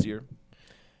happens this year.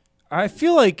 I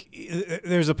feel like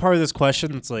there's a part of this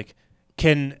question that's like,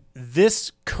 can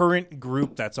this current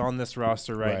group that's on this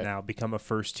roster right now become a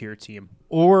first-tier team?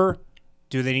 Or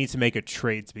do they need to make a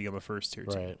trade to become a first-tier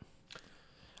team? Right.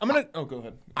 I'm gonna. Oh, go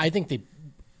ahead. I think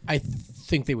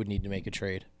they would need to make a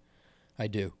trade. I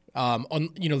do. On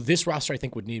this roster, I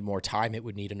think would need more time. It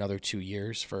would need another 2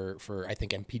 years for I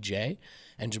think MPJ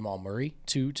and Jamal Murray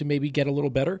to maybe get a little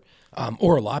better,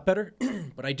 or a lot better.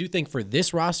 But I do think for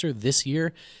this roster this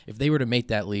year, if they were to make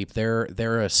that leap,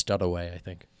 they're a stud away. I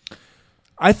think.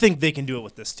 I think they can do it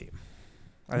with this team.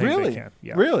 I think Really? they can.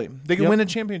 Yeah. Really? They can Yep. win a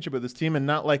championship with this team and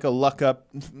not like a luck up.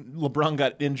 LeBron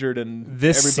got injured and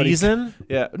This everybody- season?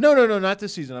 Yeah. No, not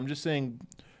this season. I'm just saying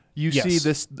you see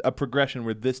Yes. a progression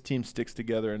where this team sticks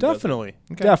together. And does it. Definitely.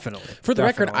 Okay. Definitely. For the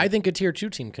record, Definitely. I think a tier 2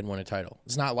 team can win a title.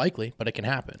 It's not likely, but it can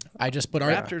happen. But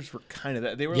Raptors were kind of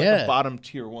that. They were like Yeah. a bottom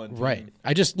tier 1 team. right.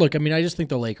 I just think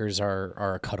the Lakers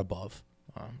are a cut above.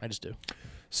 I just do.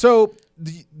 So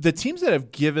the teams that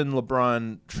have given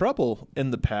LeBron trouble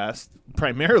in the past,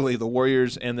 primarily the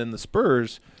Warriors and then the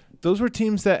Spurs, those were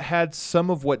teams that had some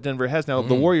of what Denver has now.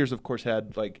 The Warriors, of course,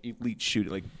 had like elite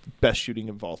shooting, like best shooting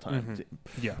of all time.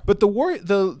 Yeah. But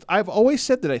I've always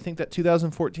said that I think that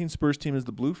 2014 Spurs team is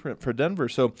the blueprint for Denver.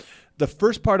 So the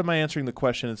first part of my answering the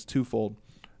question is twofold.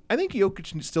 I think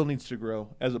Jokic still needs to grow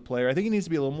as a player. I think he needs to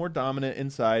be a little more dominant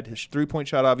inside. His three-point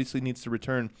shot obviously needs to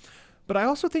return. But I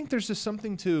also think there's just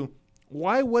something to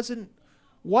why isn't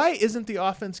the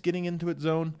offense getting into its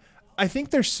zone? I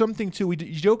think there's something to, we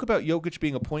joke about Jokic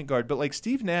being a point guard, but like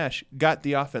Steve Nash got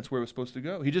the offense where it was supposed to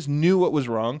go. He just knew what was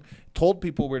wrong, told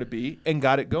people where to be, and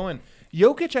got it going.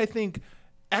 Jokic, I think,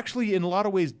 actually in a lot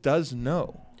of ways does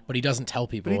know. But he doesn't tell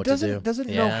people what to do. to do. Doesn't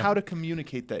know how to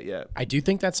communicate that yet. I do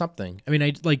think that's something. I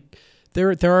mean,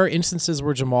 there are instances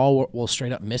where Jamal will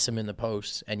straight up miss him in the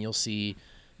post, and you'll see,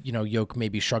 Yoke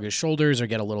maybe shrug his shoulders or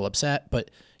get a little upset,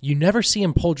 but you never see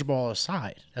him pull Jamal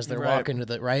aside as they're walking to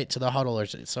the huddle.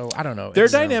 So I don't know. Their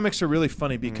dynamics are really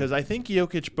funny because I think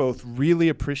Jokic both really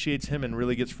appreciates him and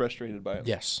really gets frustrated by him.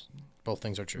 Yes, both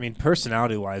things are true. I mean,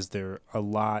 personality-wise, they're a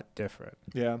lot different.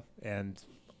 Yeah. And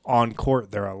on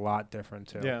court, they're a lot different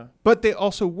too. Yeah, but they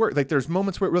also work. Like there's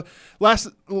moments where last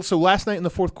night in the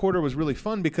fourth quarter was really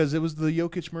fun because it was the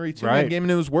Jokic Murray two-man game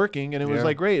and it was working and it was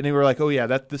like great and they were like, oh yeah,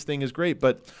 this thing is great.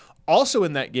 But also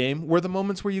in that game were the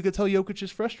moments where you could tell Jokic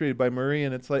is frustrated by Murray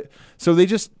and it's like so they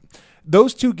just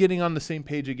those two getting on the same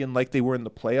page again like they were in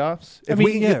the playoffs. If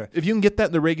you can get that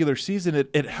in the regular season,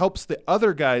 it helps the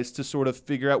other guys to sort of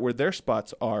figure out where their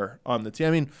spots are on the team.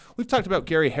 I mean, we've talked about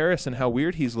Gary Harris and how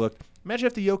weird he's looked. Imagine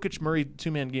if the Jokic-Murray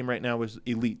two-man game right now was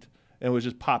elite and it was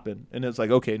just popping. And it's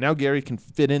like, okay, now Gary can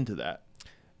fit into that.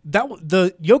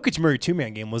 The Jokic-Murray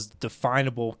two-man game was the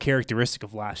definable characteristic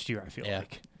of last year, I feel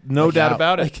like. No doubt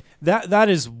about it. Like that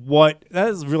is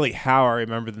really how I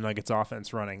remember the Nuggets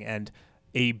offense running. And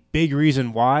a big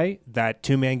reason why that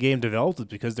two-man game developed is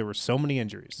because there were so many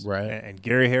injuries. Right. And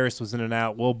Gary Harris was in and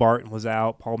out. Will Barton was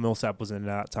out. Paul Millsap was in and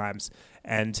out at times.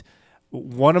 And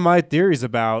one of my theories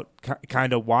about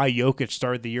kind of why Jokic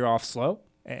started the year off slow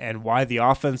and why the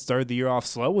offense started the year off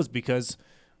slow was because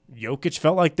Jokic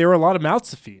felt like there were a lot of mouths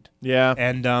to feed. Yeah.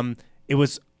 And it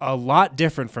was a lot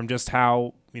different from just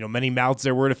how many mouths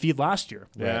there were to feed last year.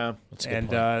 Yeah.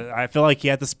 And I feel like he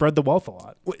had to spread the wealth a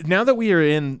lot. Now that we are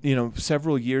in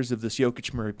several years of this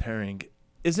Jokic-Murray pairing,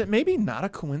 is it maybe not a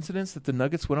coincidence that the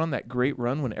Nuggets went on that great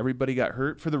run when everybody got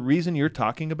hurt for the reason you're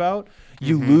talking about?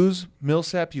 You lose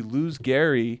Millsap, you lose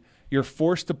Gary, you're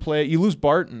forced to play. You lose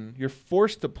Barton, you're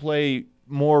forced to play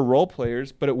more role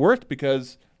players, but it worked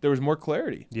because there was more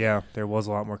clarity. Yeah, there was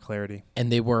a lot more clarity.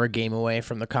 And they were a game away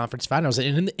from the conference finals.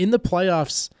 And in the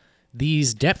playoffs,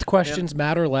 these depth questions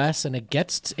matter less, and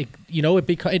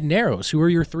it narrows. Who are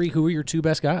your three? Who are your two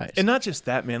best guys? And not just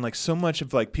that, man. Like so much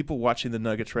of like people watching the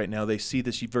Nuggets right now, they see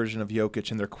this version of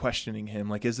Jokic and they're questioning him.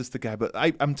 Like, is this the guy? But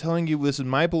I'm telling you, this is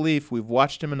my belief. We've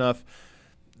watched him enough.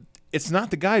 It's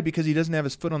not the guy because he doesn't have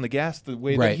his foot on the gas the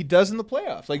way that he does in the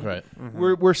playoffs. Like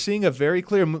we're seeing a very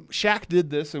clear. Shaq did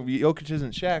this, and Jokic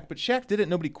isn't Shaq, but Shaq did it.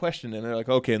 Nobody questioned it. And they're like,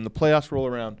 okay, and the playoffs roll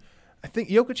around. I think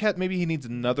Jokic maybe he needs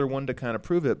another one to kind of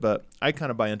prove it, but I kind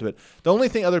of buy into it. The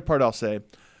only other part I'll say,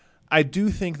 I do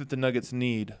think that the Nuggets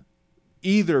need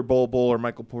either Bol Bol or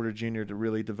Michael Porter Jr. to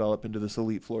really develop into this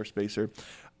elite floor spacer.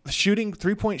 Shooting,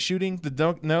 three-point shooting,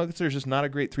 the Nuggets are just not a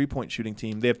great three-point shooting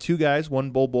team. They have two guys, one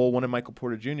Bol Bol, one Michael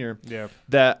Porter Jr.,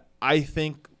 that I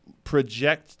think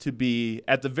project to be,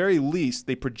 at the very least,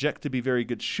 they project to be very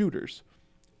good shooters.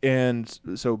 And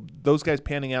so those guys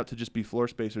panning out to just be floor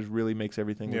spacers really makes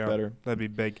everything look better. That'd be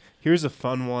big. Here's a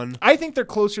fun one. I think they're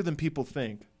closer than people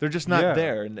think. They're just not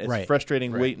there, and it's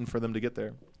frustrating waiting for them to get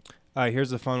there.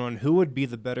 Here's a fun one. Who would be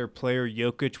the better player,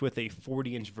 Jokic with a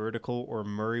 40-inch vertical or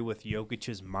Murray with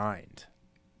Jokic's mind?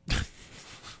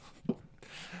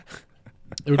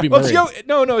 It would be Murray. It's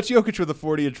Jokic with a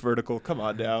 40-inch vertical. Come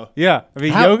on now. Yeah, I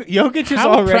mean, Jokic is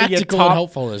already a top. How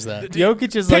helpful is that?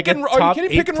 Jokic is like a top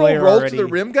 8 pick and roll to the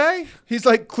rim guy? He's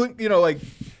like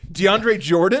DeAndre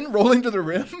Jordan rolling to the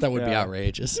rim. That would be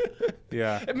outrageous.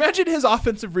 Yeah. Imagine his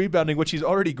offensive rebounding, which he's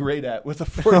already great at, with a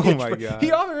 4-inch. Oh my God.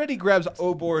 He already grabs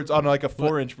boards on like a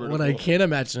 4-inch vertical. What I can't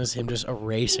imagine is him just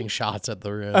erasing shots at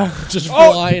the rim, just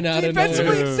flying out of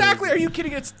nowhere. Exactly. Are you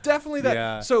kidding? It's definitely that.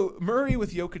 Yeah. So Murray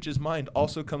with Jokic's mind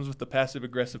also comes with the passive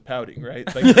aggressive pouting, right?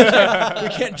 Like we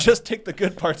can't just take the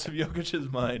good parts of Jokic's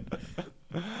mind.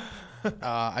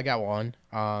 I got one.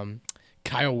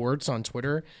 Kyle Wirtz on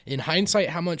Twitter. In hindsight,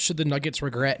 how much should the Nuggets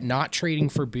regret not trading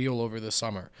for Beal over the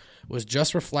summer? Was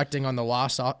just reflecting on the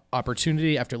lost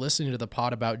opportunity after listening to the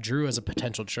pod about Drew as a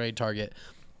potential trade target.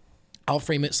 I'll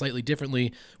frame it slightly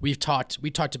differently. We talked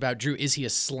about Drew. Is he a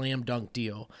slam dunk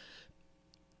deal?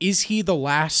 is he the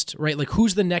last, right? Like,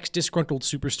 who's the next disgruntled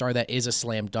superstar that is a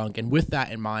slam dunk? And with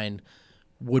that in mind,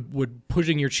 would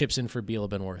putting your chips in for Beal have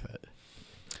been worth it?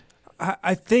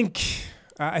 I think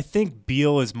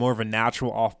Beal is more of a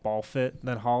natural off-ball fit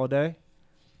than Holiday.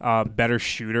 Better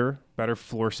shooter, better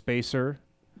floor spacer.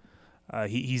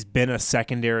 He's been a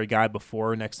secondary guy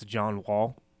before next to John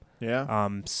Wall. Yeah.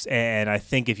 And I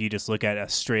think if you just look at a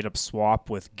straight-up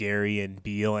swap with Gary and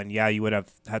Beal, and yeah, you would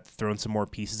have had to throw in some more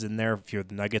pieces in there if you're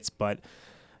the Nuggets, but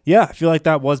yeah, I feel like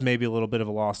that was maybe a little bit of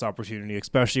a lost opportunity,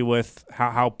 especially with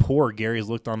how poor Gary's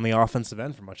looked on the offensive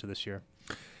end for much of this year.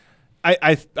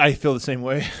 I feel the same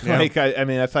way. Yeah.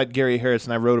 I thought Gary Harris,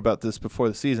 and I wrote about this before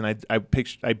the season.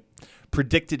 I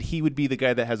predicted he would be the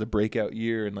guy that has a breakout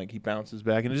year and like he bounces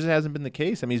back, and it just hasn't been the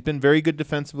case. I mean, he's been very good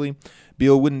defensively.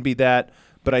 Beal wouldn't be that,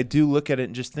 but I do look at it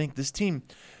and just think this team,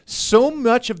 so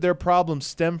much of their problems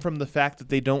stem from the fact that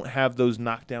they don't have those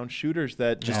knockdown shooters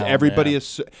that just everybody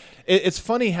is. It's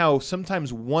funny how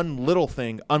sometimes one little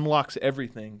thing unlocks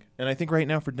everything, and I think right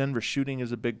now for Denver, shooting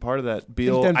is a big part of that.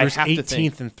 Beal, Denver's I have to 18th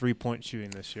think. in three-point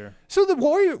shooting this year. So the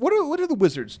Warriors, what are the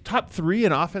Wizards? Top 3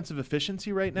 in offensive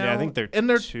efficiency right now? Yeah, I think they're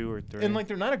 2 or 3. And like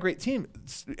they're not a great team.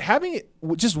 Having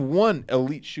just one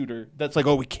elite shooter that's like,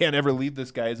 oh, we can't ever leave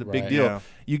this guy is a big deal. Yeah.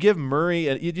 You give Murray,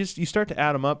 and you start to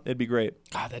add them up, it'd be great.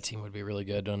 God, that team would be really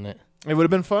good, wouldn't it? It would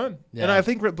have been fun. Yeah. And I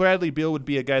think Bradley Beal would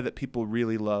be a guy that people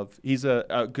really love. He's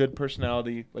a good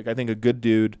personality, like I think a good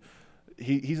dude.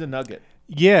 He's a Nugget.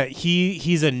 Yeah,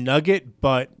 he's a Nugget,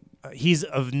 but he's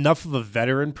enough of a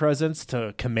veteran presence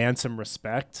to command some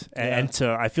respect, and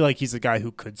to I feel like he's a guy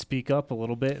who could speak up a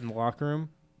little bit in the locker room.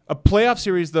 A playoff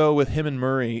series though with him and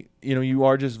Murray, you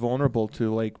are just vulnerable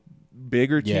to like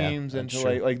bigger teams and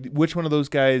to like which one of those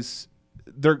guys.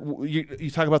 You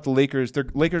talk about the Lakers. The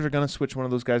Lakers are going to switch one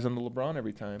of those guys on to LeBron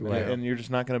every time, Right. and you're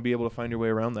just not going to be able to find your way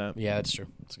around that. Yeah, that's true.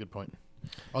 That's a good point.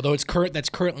 Although that's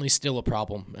currently still a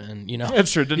problem, and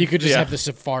That's true. you could just have this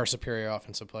far superior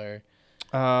offensive player.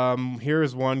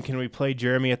 Here's one. Can we play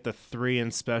Jeremy at the 3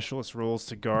 in specialist roles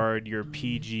to guard your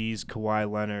PGs,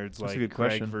 Kawhi Leonards, That's a like good Craig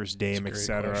question. versus Dame, That's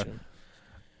a great etc.? question.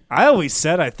 I always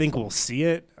said I think we'll see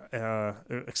it,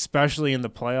 especially in the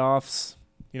playoffs.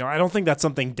 I don't think that's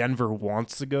something Denver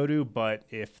wants to go to, but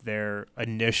if their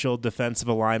initial defensive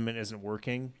alignment isn't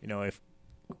working, if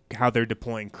how they're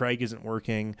deploying Craig isn't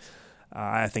working,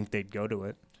 I think they'd go to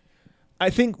it. I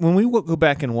think when we go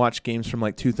back and watch games from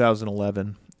like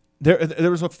 2011, there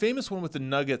was a famous one with the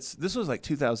Nuggets. This was like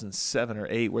 2007 or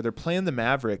 8, where they're playing the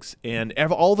Mavericks and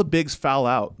all the bigs foul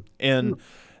out, and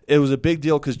it was a big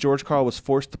deal because George Karl was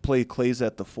forced to play Clays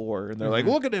at the 4, and they're like,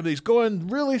 "Look at him, he's going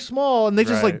really small," and they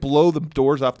just like blow the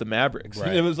doors off the Mavericks. Right.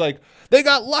 And it was like they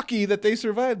got lucky that they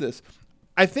survived this.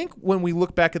 I think when we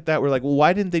look back at that, we're like, well,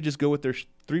 why didn't they just go with their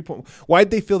 3-point? Why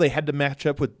did they feel they had to match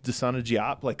up with Desana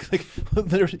Diop?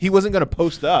 Like he wasn't going to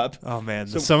post up. Oh, man.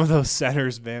 Some of those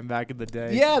centers, man, back in the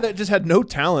day. Yeah, that just had no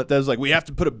talent. That was like, we have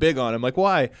to put a big on him. Like,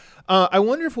 why? I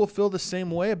wonder if we'll feel the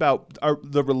same way about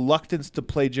the reluctance to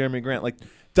play Jeremy Grant. Like,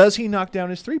 does he knock down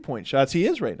his 3-point shots? He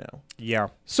is right now. Yeah.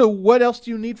 So what else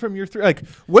do you need from your 3? Like,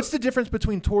 what's the difference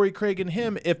between Torrey Craig and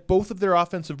him if both of their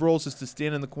offensive roles is to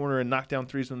stand in the corner and knock down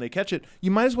threes when they catch it?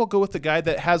 You might as well go with the guy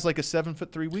that has like a 7'3"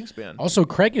 wingspan. Also,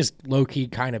 Craig is low-key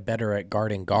kind of better at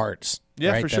guarding guards,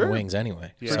 Yeah, right, for than sure. wings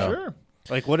anyway. Yeah. For So sure.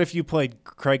 Like, what if you played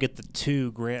Craig at the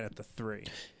 2, Grant at the 3?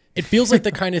 it feels like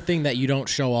the kind of thing that you don't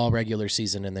show all regular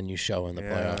season and then you show in the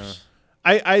playoffs.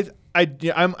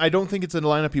 I don't think it's a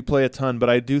lineup you play a ton, but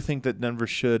I do think that Denver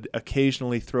should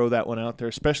occasionally throw that one out there,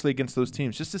 especially against those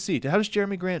teams, just to see how does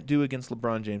Jeremy Grant do against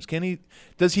LeBron James.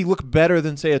 Does he look better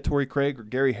than say a Torrey Craig or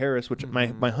Gary Harris? Which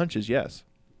my hunch is yes.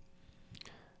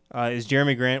 Is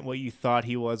Jeremy Grant what you thought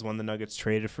he was when the Nuggets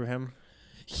traded for him?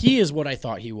 He is what I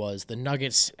thought he was. The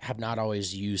Nuggets have not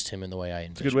always used him in the way I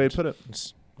envisioned. It's a good way to put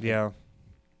it. Yeah.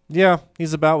 Yeah,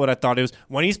 he's about what I thought he was.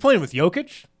 When he's playing with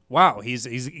Jokic, wow, he's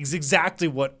exactly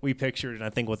what we pictured and I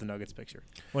think what the Nuggets pictured.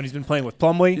 When he's been playing with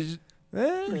Plumlee,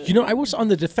 I was on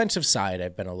the defensive side.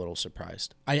 I've been a little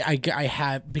surprised. I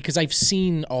have because I've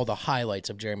seen all the highlights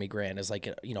of Jeremy Grant as like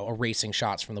erasing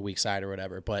shots from the weak side or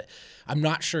whatever. But I'm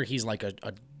not sure he's like a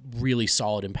really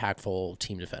solid, impactful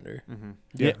team defender.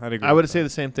 yeah, I'd agree. I would with say the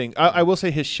same thing. I will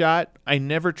say his shot, I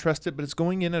never trust it, but it's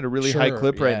going in at a really high Sure,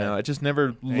 clip right yeah. now. It just never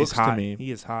that. He's looks to hot. me.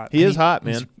 He is hot. He is hot,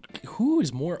 man. Who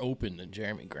is more open than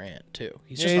Jeremy Grant too?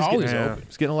 He's Yeah, just he's always getting, open.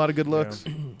 He's getting a lot of good looks.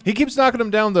 He keeps knocking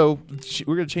them down, though.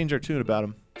 We're going to change our tune about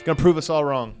him. It's going to prove us all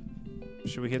wrong.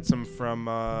 Should we hit some from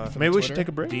Maybe we should Twitter? take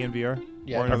a break. DNVR?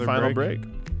 Yeah, Or our Our another final break.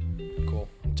 Cool.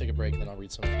 We'll take a break and then I'll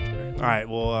read some from Twitter. All right,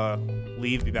 we'll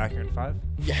leave. Be back here in 5.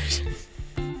 Yes.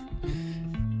 What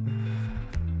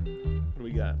do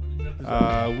we got?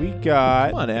 We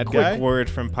got Come on, ad a quick guy. word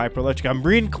from Piper Electric. I'm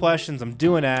reading questions. I'm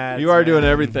doing ads. You are man. doing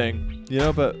everything.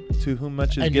 But to whom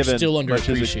much is And given, you're still much is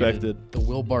underappreciated. expected. The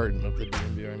Will Barton of the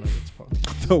DNVR Nuggets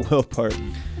podcast. The Will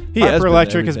Parton. Piper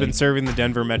Electric has been serving the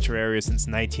Denver metro area since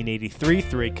 1983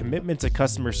 through a commitment to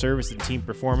customer service and team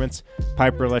performance.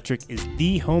 Piper Electric is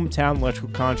the hometown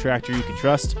electrical contractor you can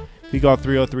trust. If you call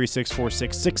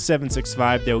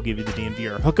 303-646-6765, they will give you the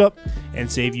DNVR hookup and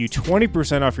save you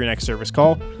 20% off your next service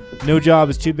call. No job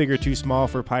is too big or too small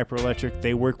for Piper Electric.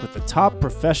 They work with the top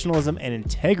professionalism and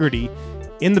integrity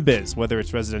in the biz, whether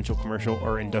it's residential, commercial,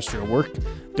 or industrial work.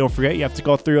 Don't forget, you have to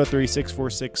call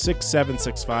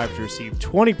 303-646-6765 to receive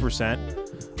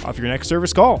 20% off your next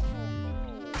service call.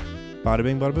 Bada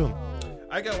bing, bada boom.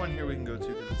 I got one here we can go to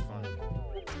because it's fun.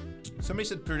 Somebody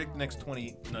said predict the next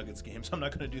 20 Nuggets games. I'm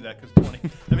not going to do that because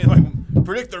 20.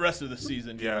 Predict the rest of the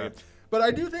season. Yeah. But I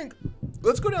do think,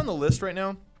 let's go down the list right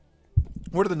now.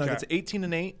 What are the Nuggets?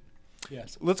 18-8.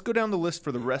 Yes. Let's go down the list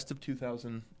for the rest of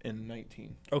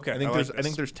 2019. Okay, I think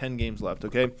there's 10 games left.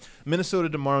 Okay, Minnesota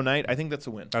tomorrow night. I think that's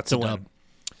a win. That's a win.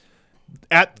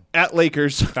 At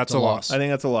Lakers. That's a loss. I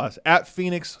think that's a loss. At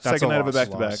Phoenix, That's second a night of a loss.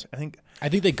 back-to-back. I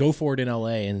think they go for it in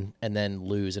LA and then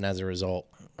lose, and as a result,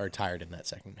 are tired in that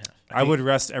second half. I would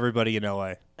rest everybody in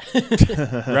LA.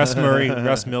 Rest Murray,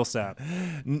 rest Millsap.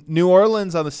 New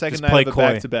Orleans on the second Just night play of a coy.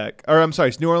 back-to-back. Or I'm sorry,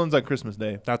 it's New Orleans on Christmas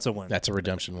Day. That's a win. That's a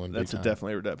redemption win. That's big time.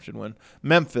 definitely a redemption win.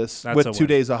 Memphis That's with a 2 win.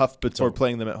 days off before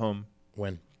playing them at home.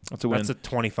 Win. That's a win. That's a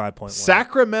 25-point win.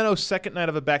 Sacramento second night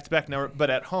of a back-to-back now, but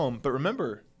at home. But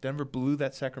remember, Denver blew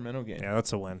that Sacramento game. Yeah,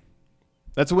 that's a win.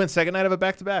 That's a win. Second night of a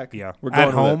back-to-back. Yeah. We're going At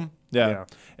with home? it. Yeah.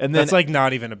 And then That's like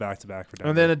not even a back-to-back for Denver.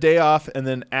 and then a day off, and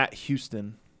then at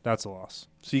Houston. That's a loss.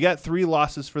 So you got 3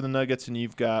 losses for the Nuggets, and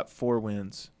you've got 4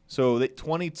 wins. So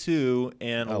 22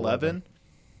 and 11.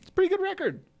 It's a pretty good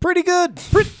record. Pretty good.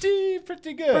 Pretty good.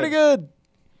 Pretty good.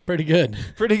 Pretty good.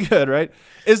 Pretty good, right?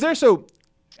 Is there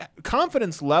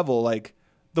confidence level, like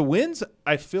the wins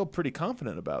I feel pretty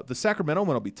confident about. The Sacramento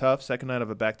one will be tough, second night of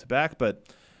a back-to-back, but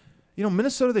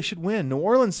Minnesota, they should win.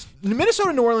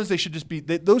 Minnesota, New Orleans, they should just be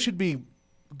those should be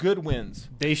good wins.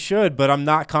 They should, but I'm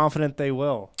not confident they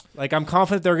will. Like, I'm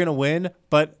confident they're going to win,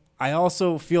 but I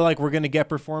also feel like we're going to get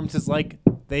performances like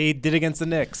they did against the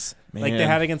Knicks, like they Man.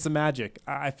 had against the Magic.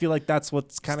 I feel like that's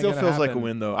what's kind of Still going to feels happen. like a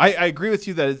win, though. I agree with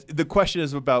you that the question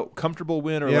is about comfortable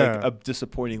win or Yeah. like a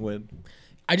disappointing win.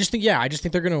 I just think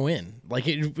they're going to win. Like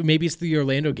maybe it's the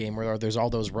Orlando game where there's all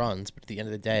those runs, but at the end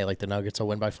of the day, like the Nuggets will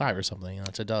win by 5 or something.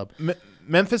 It's a dub.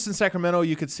 Memphis and Sacramento,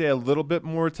 you could say a little bit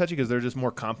more touchy because they're just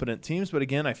more competent teams. But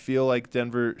again, I feel like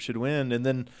Denver should win. And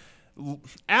then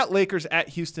at Lakers, at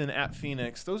Houston, at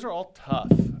Phoenix, those are all tough.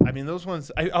 I mean, those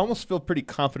ones, I almost feel pretty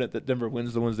confident that Denver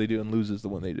wins the ones they do and loses the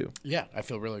one they do. Yeah, I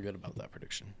feel really good about that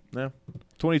prediction. Yeah,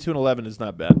 22 and 11 is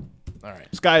not bad. All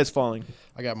right, Sky is falling.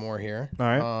 I got more here. All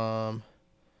right.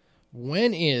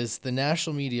 When is the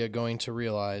national media going to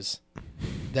realize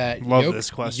that Love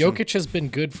this question. Jokic has been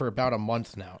good for about a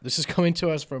month now? This is coming to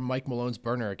us from Mike Malone's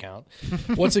burner account.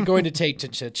 What's it going to take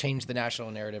to change the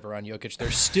national narrative around Jokic?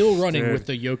 They're still running Dude, with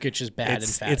the Jokic is bad and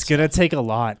fast. It's going to take a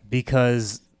lot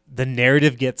because the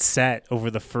narrative gets set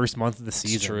over the first month of the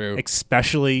season. true.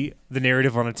 Especially the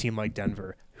narrative on a team like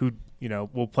Denver, who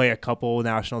will play a couple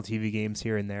national TV games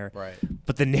here and there. Right.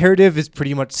 But the narrative is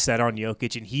pretty much set on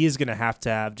Jokic, and he is going to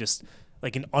have just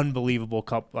like an unbelievable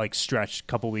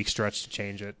couple week stretch to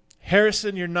change it.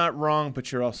 Harrison, you're not wrong,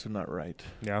 but you're also not right.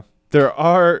 Yeah.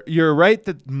 You're right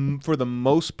that for the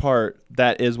most part,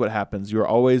 that is what happens. You're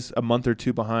always a month or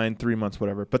two behind, 3 months,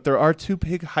 whatever. But there are 2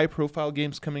 big high-profile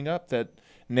games coming up that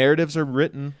narratives are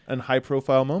written in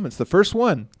high-profile moments. The first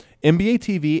one, NBA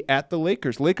TV at the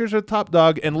Lakers. Lakers are top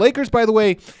dog, and Lakers, by the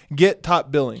way, get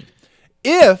top billing.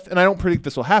 And I don't predict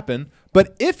this will happen,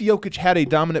 but if Jokic had a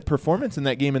dominant performance in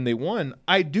that game and they won,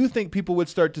 I do think people would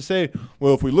start to say,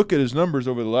 well, if we look at his numbers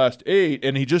over the last 8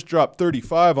 and he just dropped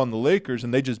 35 on the Lakers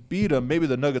and they just beat him, maybe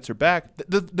the Nuggets are back.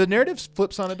 The narrative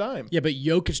flips on a dime. Yeah, but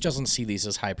Jokic doesn't see these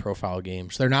as high-profile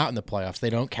games. They're not in the playoffs. They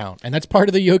don't count. And that's part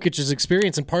of the Jokic's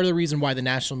experience and part of the reason why the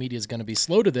national media is going to be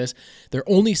slow to this. They're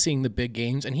only seeing the big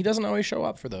games, and he doesn't always show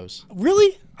up for those.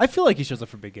 Really? I feel like he shows up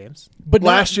for big games. But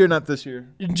Last year, not this year.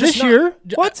 just This year?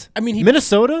 j- What? I mean,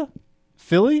 Minnesota?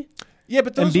 Philly? Yeah,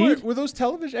 but those Embiid? were those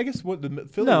television? I guess what the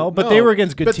Philly? No, but they were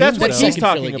against good but teams, that's what that though. he's second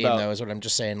talking Philly game, about. though, is what I'm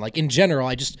just saying. Like, in general,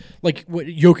 I just, like, what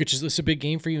Jokic, is this a big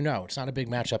game for you? No, it's not a big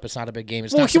matchup. It's not a big game.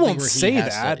 It's Well, not he something won't where say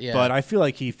has that, to, yeah. but I feel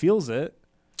like he feels it.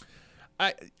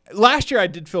 Last year I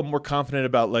did feel more confident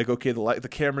about like, okay, the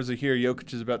cameras are here.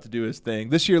 Jokic is about to do his thing.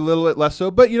 This year a little bit less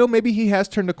so, but maybe he has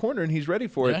turned a corner and he's ready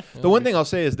for it. The one thing I'll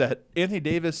say is that Anthony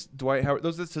Davis, Dwight Howard,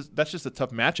 that's just a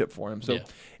tough matchup for him. So,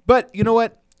 but you know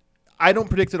what? I don't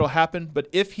predict it'll happen, but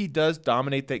if he does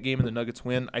dominate that game and the Nuggets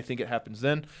win, I think it happens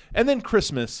then. And then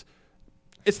Christmas,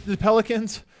 it's the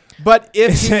Pelicans. But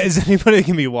if is anybody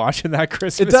gonna be watching that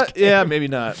Christmas game? Yeah, maybe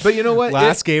not. But you know what?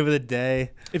 Last game of the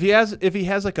day. If he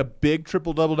has like a big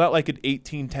triple double, not like an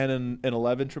 18, 10, and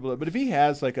 11 triple double, but if he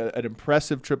has like an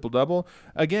impressive triple double,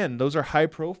 again, those are high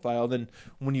profile. Then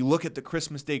when you look at the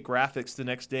Christmas Day graphics the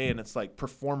next day, and it's like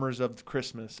performers of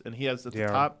Christmas, and he has at the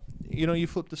top, you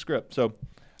flip the script. So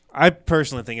I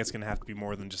personally think it's gonna have to be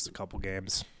more than just a couple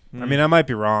games. I mean, I might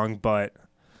be wrong, but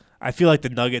I feel like the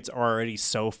Nuggets are already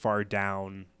so far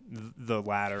down the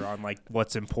ladder on like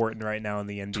what's important right now in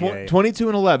the NBA.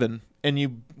 22-11, and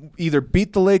you either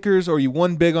beat the Lakers or you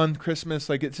won big on Christmas.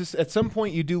 Like, it's just at some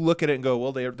point you do look at it and go,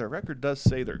 well, their record does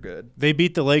say they're good. They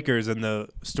beat the Lakers, and the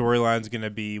storyline's going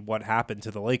to be what happened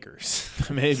to the Lakers.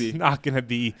 Maybe. It's not going to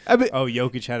be,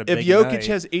 Jokic had a big night. If Jokic night.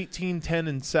 has 18, 10,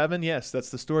 and 7, yes, that's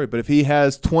the story. But if he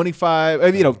has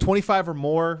 25, 25 or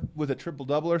more with a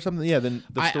triple-double or something, then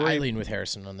the story. I lean with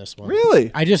Harrison on this one.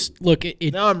 Really? I just, look,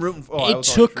 now I'm rooting for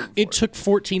it took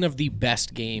 14 of the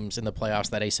best games in the playoffs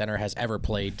that a center has ever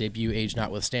played, debut age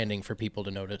notwithstanding, for people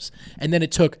to notice. And then it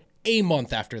took a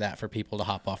month after that for people to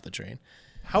hop off the train.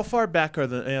 How far back are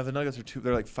the Nuggets are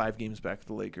they're like 5 games back to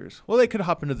the Lakers. Well, they could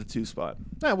hop into the 2 spot.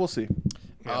 We'll see.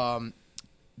 Yeah.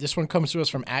 This one comes to us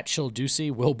from @Childucey,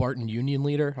 Will Barton Union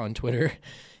Leader on Twitter.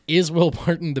 Is Will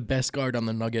Barton the best guard on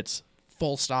the Nuggets?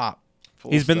 Full stop.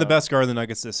 He's been the best guard of the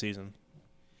Nuggets this season.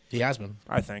 He has been.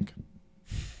 I think.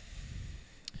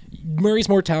 Murray's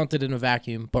more talented in a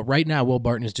vacuum, but right now Will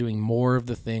Barton is doing more of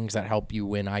the things that help you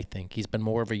win, I think. He's been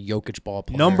more of a Jokic ball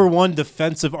player. Number 1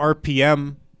 defensive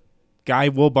RPM guy,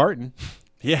 Will Barton.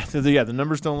 Yeah, the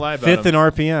numbers don't lie about 5th him. in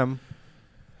RPM.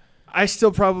 I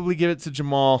still probably give it to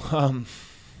Jamal.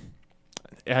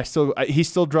 He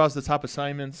still draws the top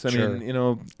assignments. I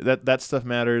mean, that stuff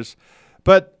matters.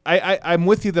 But I'm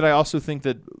with you that I also think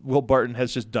that Will Barton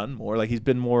has just done more. Like, he's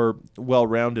been more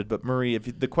well-rounded. But Murray,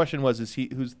 if the question was, is he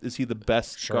the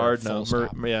best guard? No,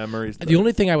 Murray's the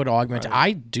only thing I would augment. Right.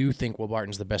 I do think Will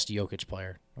Barton's the best Jokic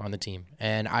player on the team,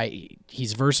 and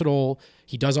he's versatile.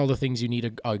 He does all the things you need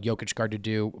a Jokic guard to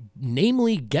do,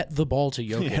 namely get the ball to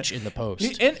Jokic in the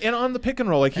post and on the pick and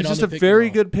roll. Like, he's just a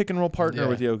very good pick and roll partner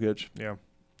with Jokic. Yeah.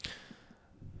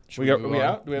 We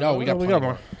out? No, we got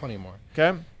more. Plenty more.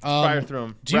 Okay, fire through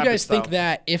them. Do you guys think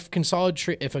that if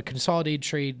a consolidated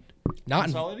trade,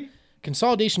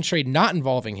 consolidation trade not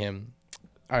involving him,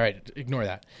 all right, ignore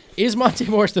that. Is Monte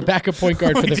Morris the backup point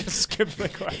guard for the? Just skip the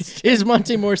question. Is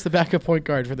Monte Morris the backup point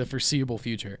guard for the foreseeable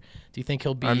future? Do you think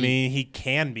he'll be? I mean, he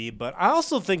can be, but I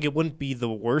also think it wouldn't be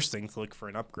the worst thing to look for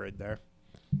an upgrade there.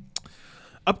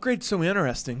 Upgrade's so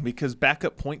interesting because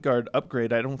backup point guard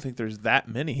upgrade, I don't think there's that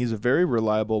many. He's a very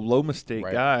reliable, low mistake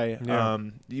guy. Yeah.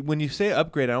 When you say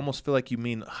upgrade, I almost feel like you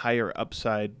mean higher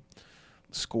upside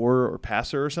scorer or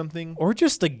passer or something. Or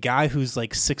just a guy who's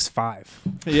like 6'5".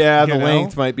 Yeah, the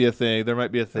length might be a thing. There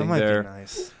might be a thing there. That might be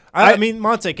nice. I mean,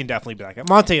 Monte can definitely be backup.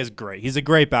 Monte is great. He's a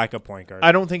great backup point guard.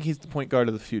 I don't think he's the point guard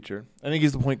of the future. I think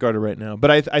he's the point guard right now. But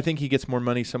I think he gets more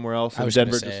money somewhere else. And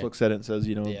Denver just looks at it and says,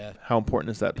 how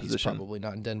important is that position? He's probably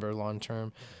not in Denver long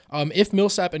term. If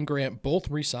Millsap and Grant both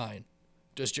resign,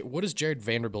 what does Jared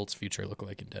Vanderbilt's future look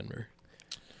like in Denver?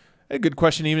 A good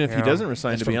question, even if he doesn't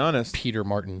resign, to be honest. Peter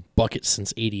Martin, buckets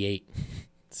since '88.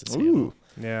 Ooh.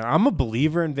 Yeah, I'm a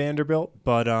believer in Vanderbilt,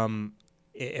 but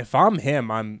if I'm him,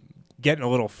 I'm getting a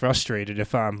little frustrated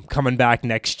if I'm coming back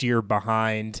next year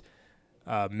behind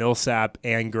Millsap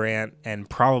and Grant and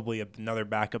probably another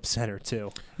backup center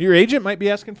too. Your agent might be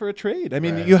asking for a trade. I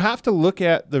mean, you have to look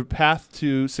at the path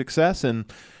to success,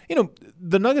 and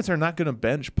the Nuggets are not going to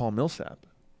bench Paul Millsap.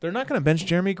 They're not going to bench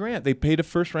Jeremy Grant. They paid a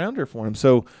first rounder for him.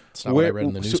 So that's not what I read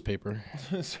in the newspaper.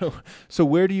 So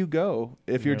where do you go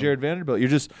if you're Jared Vanderbilt?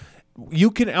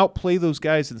 You can outplay those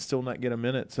guys and still not get a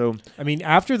minute. So I mean,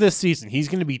 after this season, he's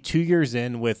going to be 2 years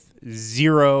in with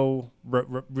zero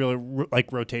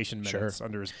rotation minutes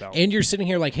under his belt. And you're sitting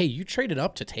here like, hey, you traded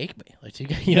up to take me. Like,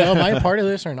 am I a part of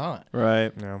this or not?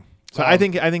 Right. No. So I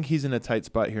think he's in a tight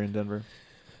spot here in Denver.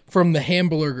 From the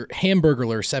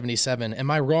Hamburglar 77, am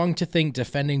I wrong to think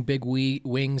defending big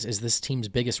wings is this team's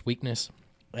biggest weakness?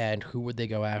 And who would they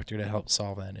go after to help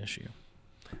solve that issue?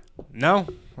 No.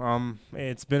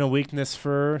 It's been a weakness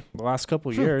for the last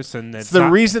couple years, and It's the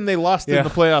not, reason they lost Yeah. in the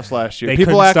playoffs last year. they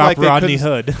People couldn't act stop like Rodney they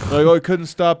couldn't, Hood. like, oh, he couldn't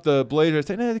stop the Blazers.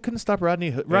 No, they couldn't stop Rodney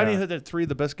Hood. Rodney Yeah. Hood had 3 of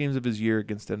the best games of his year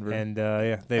against Denver. And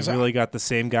they've really got the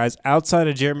same guys outside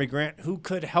of Jeremy Grant who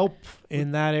could help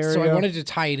in that area. So I wanted to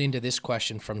tie it into this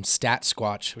question from Stat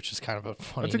Squatch, which is kind of a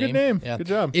funny That's a good name. Yeah. Good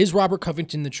job. Is Robert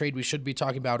Covington the trade we should be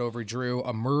talking about over Drew?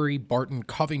 A Murray, Barton,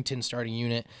 Covington starting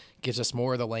unit gives us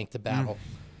more of the length of battle.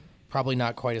 Probably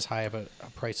not quite as high of a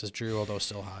price as Drew, although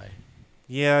still high.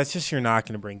 Yeah, it's just you're not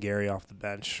going to bring Gary off the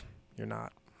bench. You're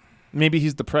not. Maybe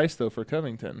he's the price, though, for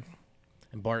Covington.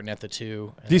 And Barton at the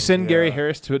 2. Do you send Gary Yeah.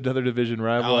 Harris to another division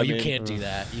rival? Oh, I you mean, can't do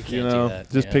that. You can't You know, do that.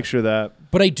 just Yeah. picture that.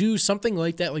 But I do something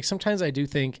like that. Like sometimes I do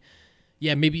think,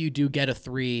 yeah, maybe you do get a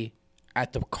 3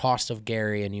 at the cost of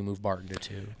Gary and you move Barton to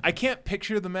 2. I can't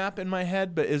picture the map in my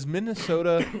head, but is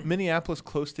Minneapolis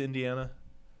close to Indiana?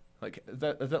 Like, is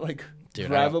that like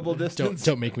Dude, drivable distance?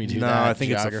 Don't make me do No, that. I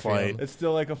think it's a geography. flight. It's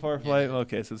still like a far flight.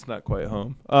 Okay, so it's not quite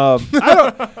home. I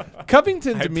don't.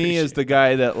 Covington I to me is appreciate the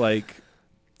guy that like.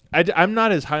 I'm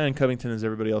not as high on Covington as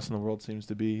everybody else in the world seems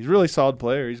to be. He's a really solid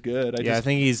player. He's good. I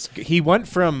think he went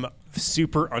from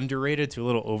super underrated to a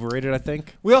little overrated, I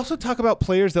think. We also talk about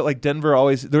players that like Denver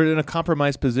always they're in a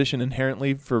compromised position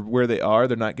inherently for where they are.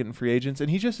 They're not getting free agents, and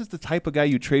he just is the type of guy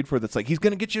you trade for. That's like he's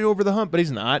going to get you over the hump, but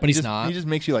he's not. But he's just, not. He just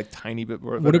makes you like tiny bit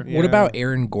more. What better. about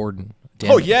Aaron Gordon?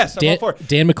 Oh, yes, I'm all for it.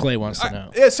 Dan McClay wants to know.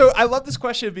 Yeah, so I love this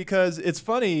question because it's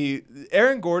funny.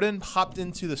 Aaron Gordon hopped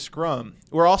into the scrum.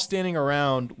 We're all standing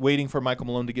around waiting for Michael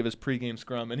Malone to give his pregame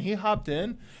scrum, and he hopped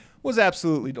in. Was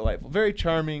absolutely delightful, very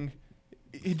charming.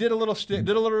 He did a little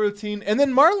routine, and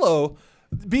then Marlo,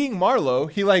 being Marlo,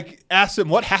 he like asked him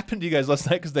what happened to you guys last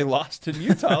night because they lost in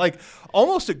Utah, like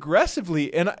almost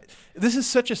aggressively. And this is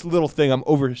such a little thing. I'm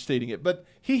overstating it, but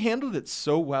he handled it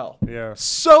so well. Yeah.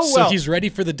 So well. So he's ready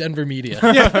for the Denver media.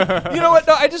 Yeah. You know what?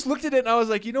 No, I just looked at it and I was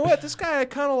like, you know what? This guy I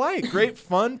kind of like. Great,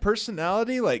 fun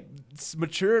personality, like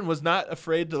mature, and was not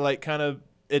afraid to like kind of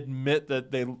admit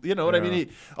that they, you know what I mean?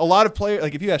 A lot of players,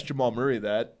 like if you ask Jamal Murray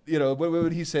that, you know, what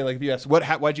would he say? Like if you ask,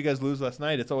 why'd you guys lose last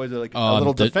night? It's always like a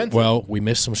little defensive. Well, we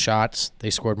missed some shots. They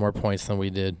scored more points than we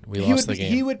did. We lost the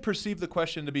game. He would perceive the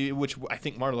question to be, which I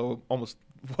think Marlo almost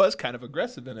was kind of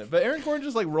aggressive in it. But Aaron Gordon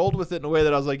just like rolled with it in a way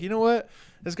that I was like, you know what?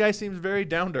 This guy seems very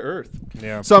down to earth.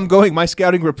 Yeah. So I'm going, my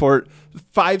scouting report,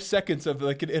 5 seconds of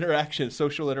like an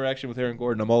social interaction with Aaron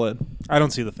Gordon. I'm all in. I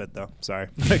don't see the fit though. Sorry.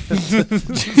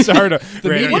 Sorry to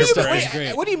media What do you stuff mean- is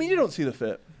great. What do you mean you don't see the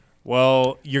fit?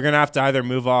 Well, you're gonna have to either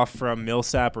move off from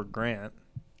Millsap or Grant.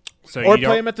 So Or you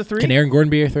play don't- him at the 3? Can Aaron Gordon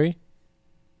be your 3?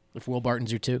 If Will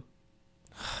Barton's your 2?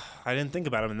 I didn't think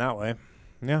about him in that way.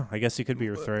 Yeah, I guess he could be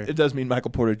your 3. It does mean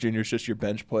Michael Porter Jr. is just your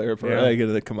bench player. Yeah. I get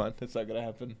it. Come on. That's not going to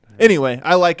happen. Anyway,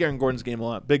 I like Aaron Gordon's game a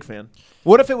lot. Big fan.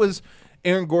 What if it was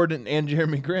Aaron Gordon and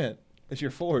Jeremy Grant as your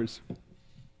 4s?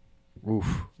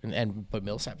 Oof. But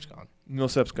Millsap's gone.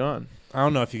 Millsap's gone. I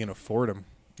don't know if you can afford him.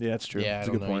 Yeah, that's true. Yeah, That's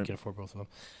I a don't good know. You point. can afford both of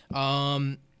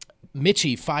them.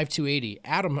 Mitchie, 5'280".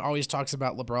 Adam always talks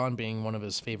about LeBron being one of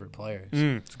his favorite players.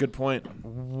 It's a good point.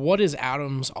 What is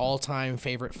Adam's all-time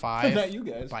favorite 5 Not you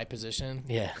guys. by position?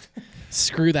 Yeah.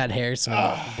 Screw that Harrison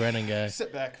Brennan guy.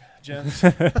 Sit back, gents.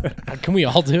 Can we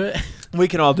all do it? We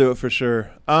can all do it for sure.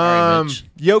 right, Mitch.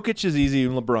 Jokic is easy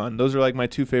and LeBron. Those are like my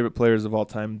 2 favorite players of all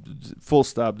time. Full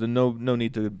stop. No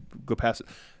need to go past it.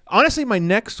 Honestly, my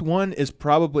next one is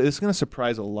probably, this is going to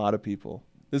surprise a lot of people.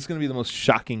 This is going to be the most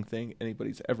shocking thing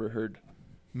anybody's ever heard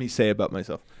me say about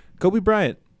myself. Kobe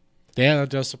Bryant. Yeah, that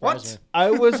does surprise me.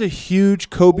 I was a huge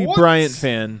Kobe Bryant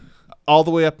fan all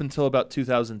the way up until about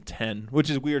 2010, which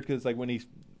is weird because like when he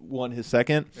won his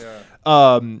second.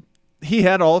 Yeah. He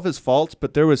had all of his faults,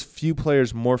 but there was few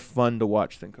players more fun to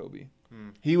watch than Kobe.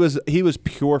 He was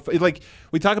pure. Like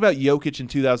we talk about Jokic in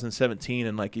 2017,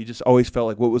 and like you just always felt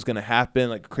like what was going to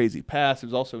happen, like a crazy pass. It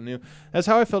was also new. That's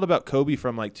how I felt about Kobe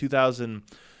from like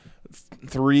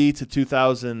 2003 to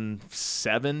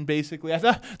 2007, basically. I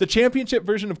thought the championship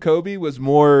version of Kobe was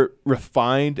more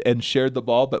refined and shared the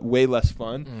ball, but way less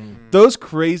fun. Those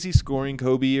crazy scoring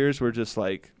Kobe years were just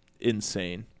like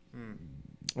insane.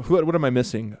 What am I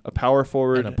missing? A power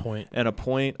forward And a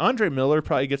point. Andre Miller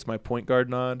probably gets my point guard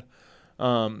nod.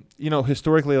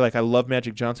 Historically, like I love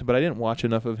Magic Johnson, but I didn't watch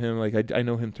enough of him. Like I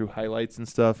know him through highlights and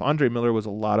stuff. Andre Miller was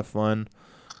a lot of fun.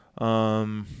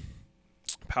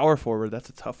 Power forward, that's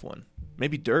a tough one.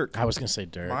 Maybe Dirk. I was going to say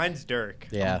Dirk. Mine's Dirk.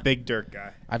 Yeah. I'm a big Dirk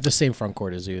guy. I have the same front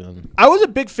court as you. Then. I was a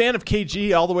big fan of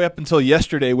KG all the way up until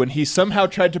yesterday when he somehow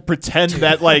tried to pretend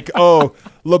that like, oh,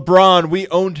 LeBron, we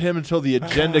owned him until the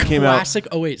agenda came out. Classic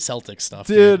 08 Celtics stuff.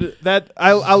 Dude, that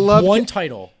I love One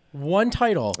title. One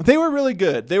title. They were really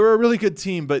good. They were a really good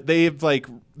team, but they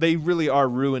really are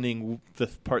ruining the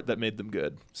part that made them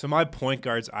good. So my point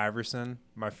guard's Iverson,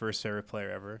 my first favorite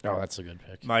player ever. Oh, that's a good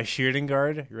pick. My shooting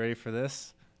guard, you ready for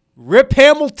this? Rip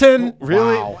Hamilton.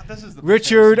 Really? Wow. What? This is the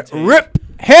Richard Harrison take. Rip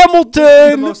The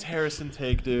Hamilton. most Harrison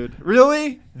take, dude.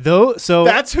 Really? So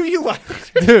That's who you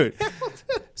like, dude.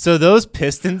 So those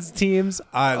Pistons teams,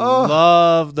 I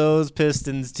love those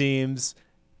Pistons teams.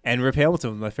 And Rip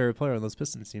Hamilton was my favorite player on those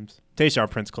Pistons teams.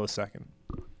 Tayshaun Prince close second.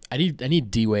 I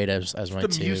need D Wade as my The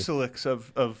two. Musilix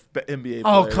of NBA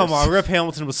Oh, players. come on. Rip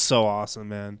Hamilton was so awesome,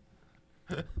 man.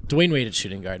 Dwayne Wade at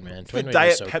shooting guard, man. The Dwayne Wade Diet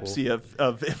was so Pepsi cool.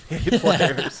 of NBA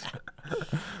players.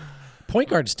 Point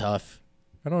guard's tough.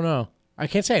 I don't know. I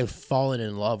can't say I've fallen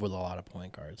in love with a lot of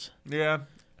point guards. Yeah.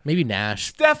 Maybe Nash.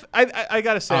 Steph, I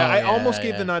got to say, Oh, I yeah, almost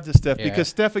gave yeah. the nod to Steph Yeah. because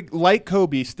Steph, like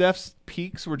Kobe, Steph's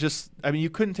peaks were just, I mean, you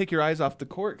couldn't take your eyes off the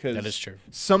court because That is true.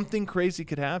 something crazy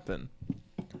could happen.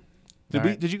 All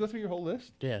right. Did you go through your whole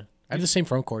list? Yeah. I have the same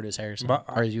front court as Harrison. My,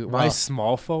 Are you? my wow.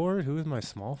 small forward? Who is my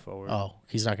small forward? Oh,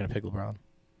 he's not going to pick LeBron.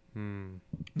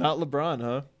 Not LeBron,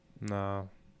 huh? No.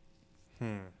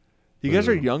 You guys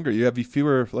are younger. You have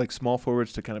fewer like small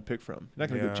forwards to kind of pick from. You're not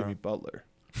going to Yeah. go Jimmy Butler,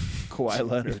 Kawhi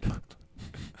Leonard,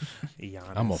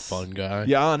 Giannis. I'm a fun guy.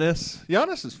 Giannis.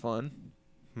 Giannis is fun.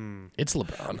 It's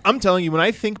LeBron. I'm telling you, when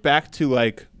I think back to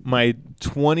like my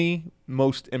 20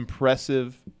 most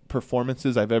impressive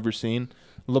performances I've ever seen,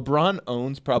 LeBron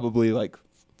owns probably like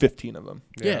 15 of them,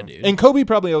 Yeah, dude. and Kobe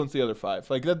probably owns the other 5.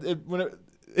 Like that,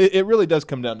 it really does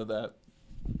come down to that.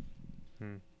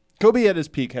 Kobe at his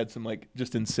peak had some like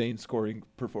just insane scoring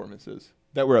performances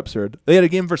that were absurd. They had a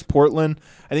game versus Portland.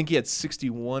 I think he had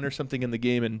 61 or something in the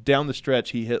game, and down the stretch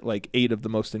he hit like 8 of the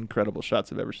most incredible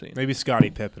shots I've ever seen. Maybe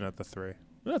Scottie Pippen at the 3.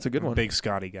 That's a good I'm a one. big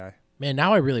Scottie guy. Man,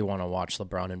 now I really want to watch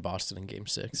LeBron in Boston in Game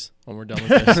 6 when we're done with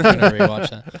this. I'm going to rewatch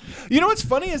that. You know what's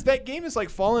funny is that game is like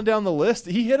falling down the list.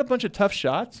 He hit a bunch of tough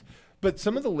shots, but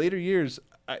some of the later years,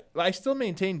 I still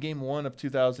maintain Game 1 of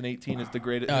 2018 is the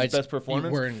greatest, his best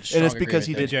performance, we're in and strong it's because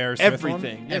he agreement did there. J.R. Smith one?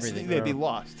 everything. Yes, Everything. they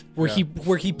lost. Where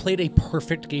he played a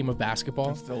perfect game of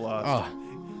basketball. Still lost.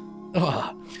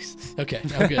 Okay,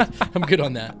 I'm good. I'm good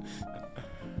on that.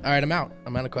 All right, I'm out.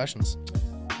 I'm out of questions.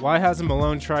 Why hasn't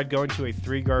Malone tried going to a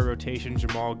 3-guard rotation?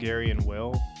 Jamal, Gary, and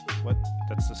Will. What?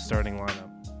 That's the starting lineup.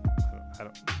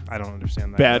 I don't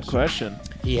understand that. Bad question.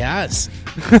 He has.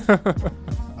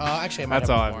 Actually, I might That's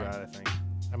have all one I've more. got, I think.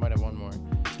 I might have one more.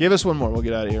 Give us one more. We'll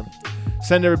get out of here.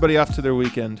 Send everybody off to their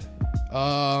weekend.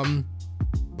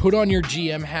 Put on your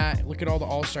GM hat. Look at all the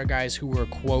all-star guys who were,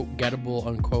 quote, gettable,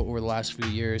 unquote, over the last few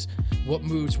years. What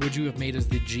moves would you have made as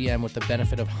the GM with the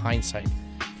benefit of hindsight?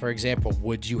 For example,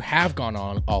 would you have gone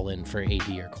on all in for AD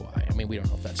or Kawhi? I mean, we don't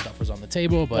know if that stuff was on the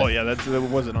table, but Oh yeah, that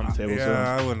wasn't on the table.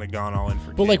 Yeah, I wouldn't have gone all in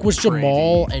for. but like was for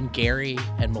Jamal AD. and Gary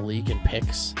and Malik and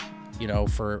picks,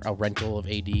 for a rental of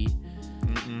AD?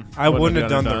 I wouldn't have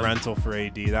done it the done. rental for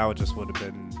AD. That would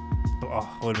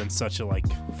have been such a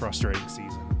frustrating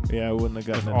season. Yeah, I wouldn't have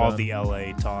gotten With it all done. the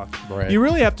LA talk. Right. You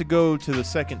really have to go to the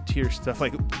second tier stuff.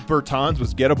 Like Bertans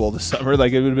was gettable this summer.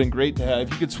 Like it would have been great to have. If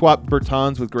you could swap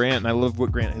Bertans with Grant, and I love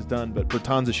what Grant has done, but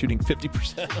Bertans is shooting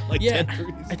 50% on like 10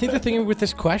 threes. I think the thing with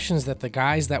this question is that the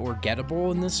guys that were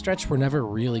gettable in this stretch were never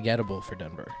really gettable for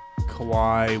Denver.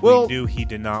 Kawhi, Well- we knew he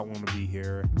did not want to be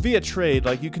here. Via trade,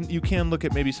 like you can look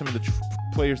at maybe some of the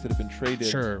players that have been traded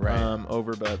Sure, right.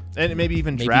 over, but and maybe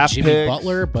even Maybe draft Jimmy picks.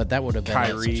 Butler, but that would have been such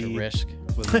a Kyrie. risk.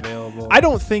 Was available. I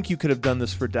don't think you could have done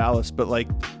this for Dallas, but like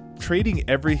trading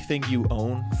everything you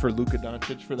own for Luka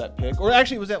Doncic for that pick, or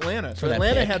actually it was Atlanta. So that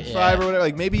Atlanta pick, had 5 yeah. or whatever.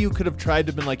 Like maybe you could have tried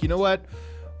to been like, you know what?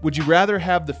 Would you rather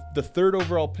have the 3rd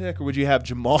overall pick, or would you have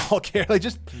Jamal Gary? Like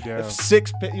just Yeah.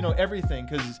 6 pick, everything.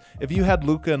 Because if you had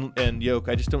Luka and Jokic,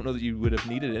 I just don't know that you would have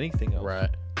needed anything else. Right.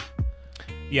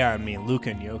 Yeah, I mean Luka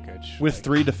and Jokic With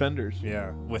 3 defenders,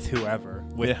 yeah, with whoever,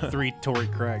 with Yeah. 3 Torrey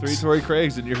Craigs. 3 Torrey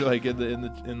Craigs, and you're like in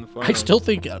the finals. I still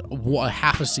think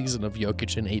half a season of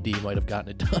Jokic and AD might have gotten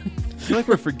it done. I feel like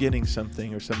we're forgetting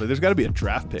something or something. There's got to be a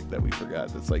draft pick that we forgot.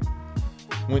 That's like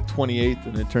went 28th,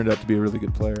 and it turned out to be a really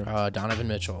good player. Donovan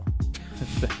Mitchell.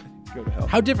 Go to hell.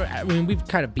 How different? I mean, we've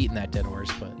kind of beaten that dead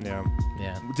horse, but Yeah.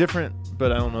 yeah, Different,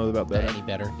 but I don't know about that. any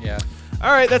better? Yeah.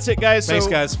 All right, that's it, guys. Thanks,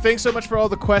 So, guys. Thanks so much for all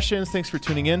the questions. Thanks for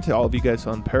tuning in to all of you guys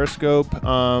on Periscope.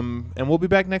 And we'll be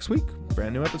back next week.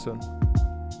 Brand new episode.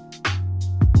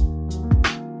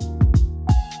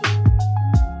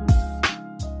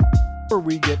 Before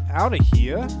we get out of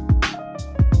here,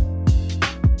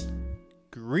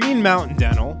 Green Mountain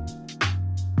Dental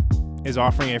is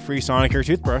offering a free Sonicare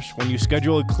toothbrush when you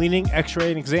schedule a cleaning, x-ray,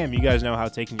 and exam. You guys know how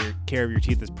taking care of your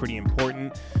teeth is pretty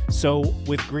important. So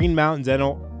with Green Mountain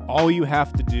Dental, All you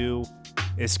have to do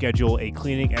is schedule a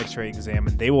cleaning x-ray exam,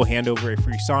 and they will hand over a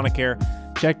free Sonicare.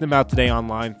 Check them out today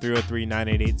online,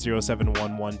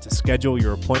 303-988-0711 to schedule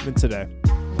your appointment today.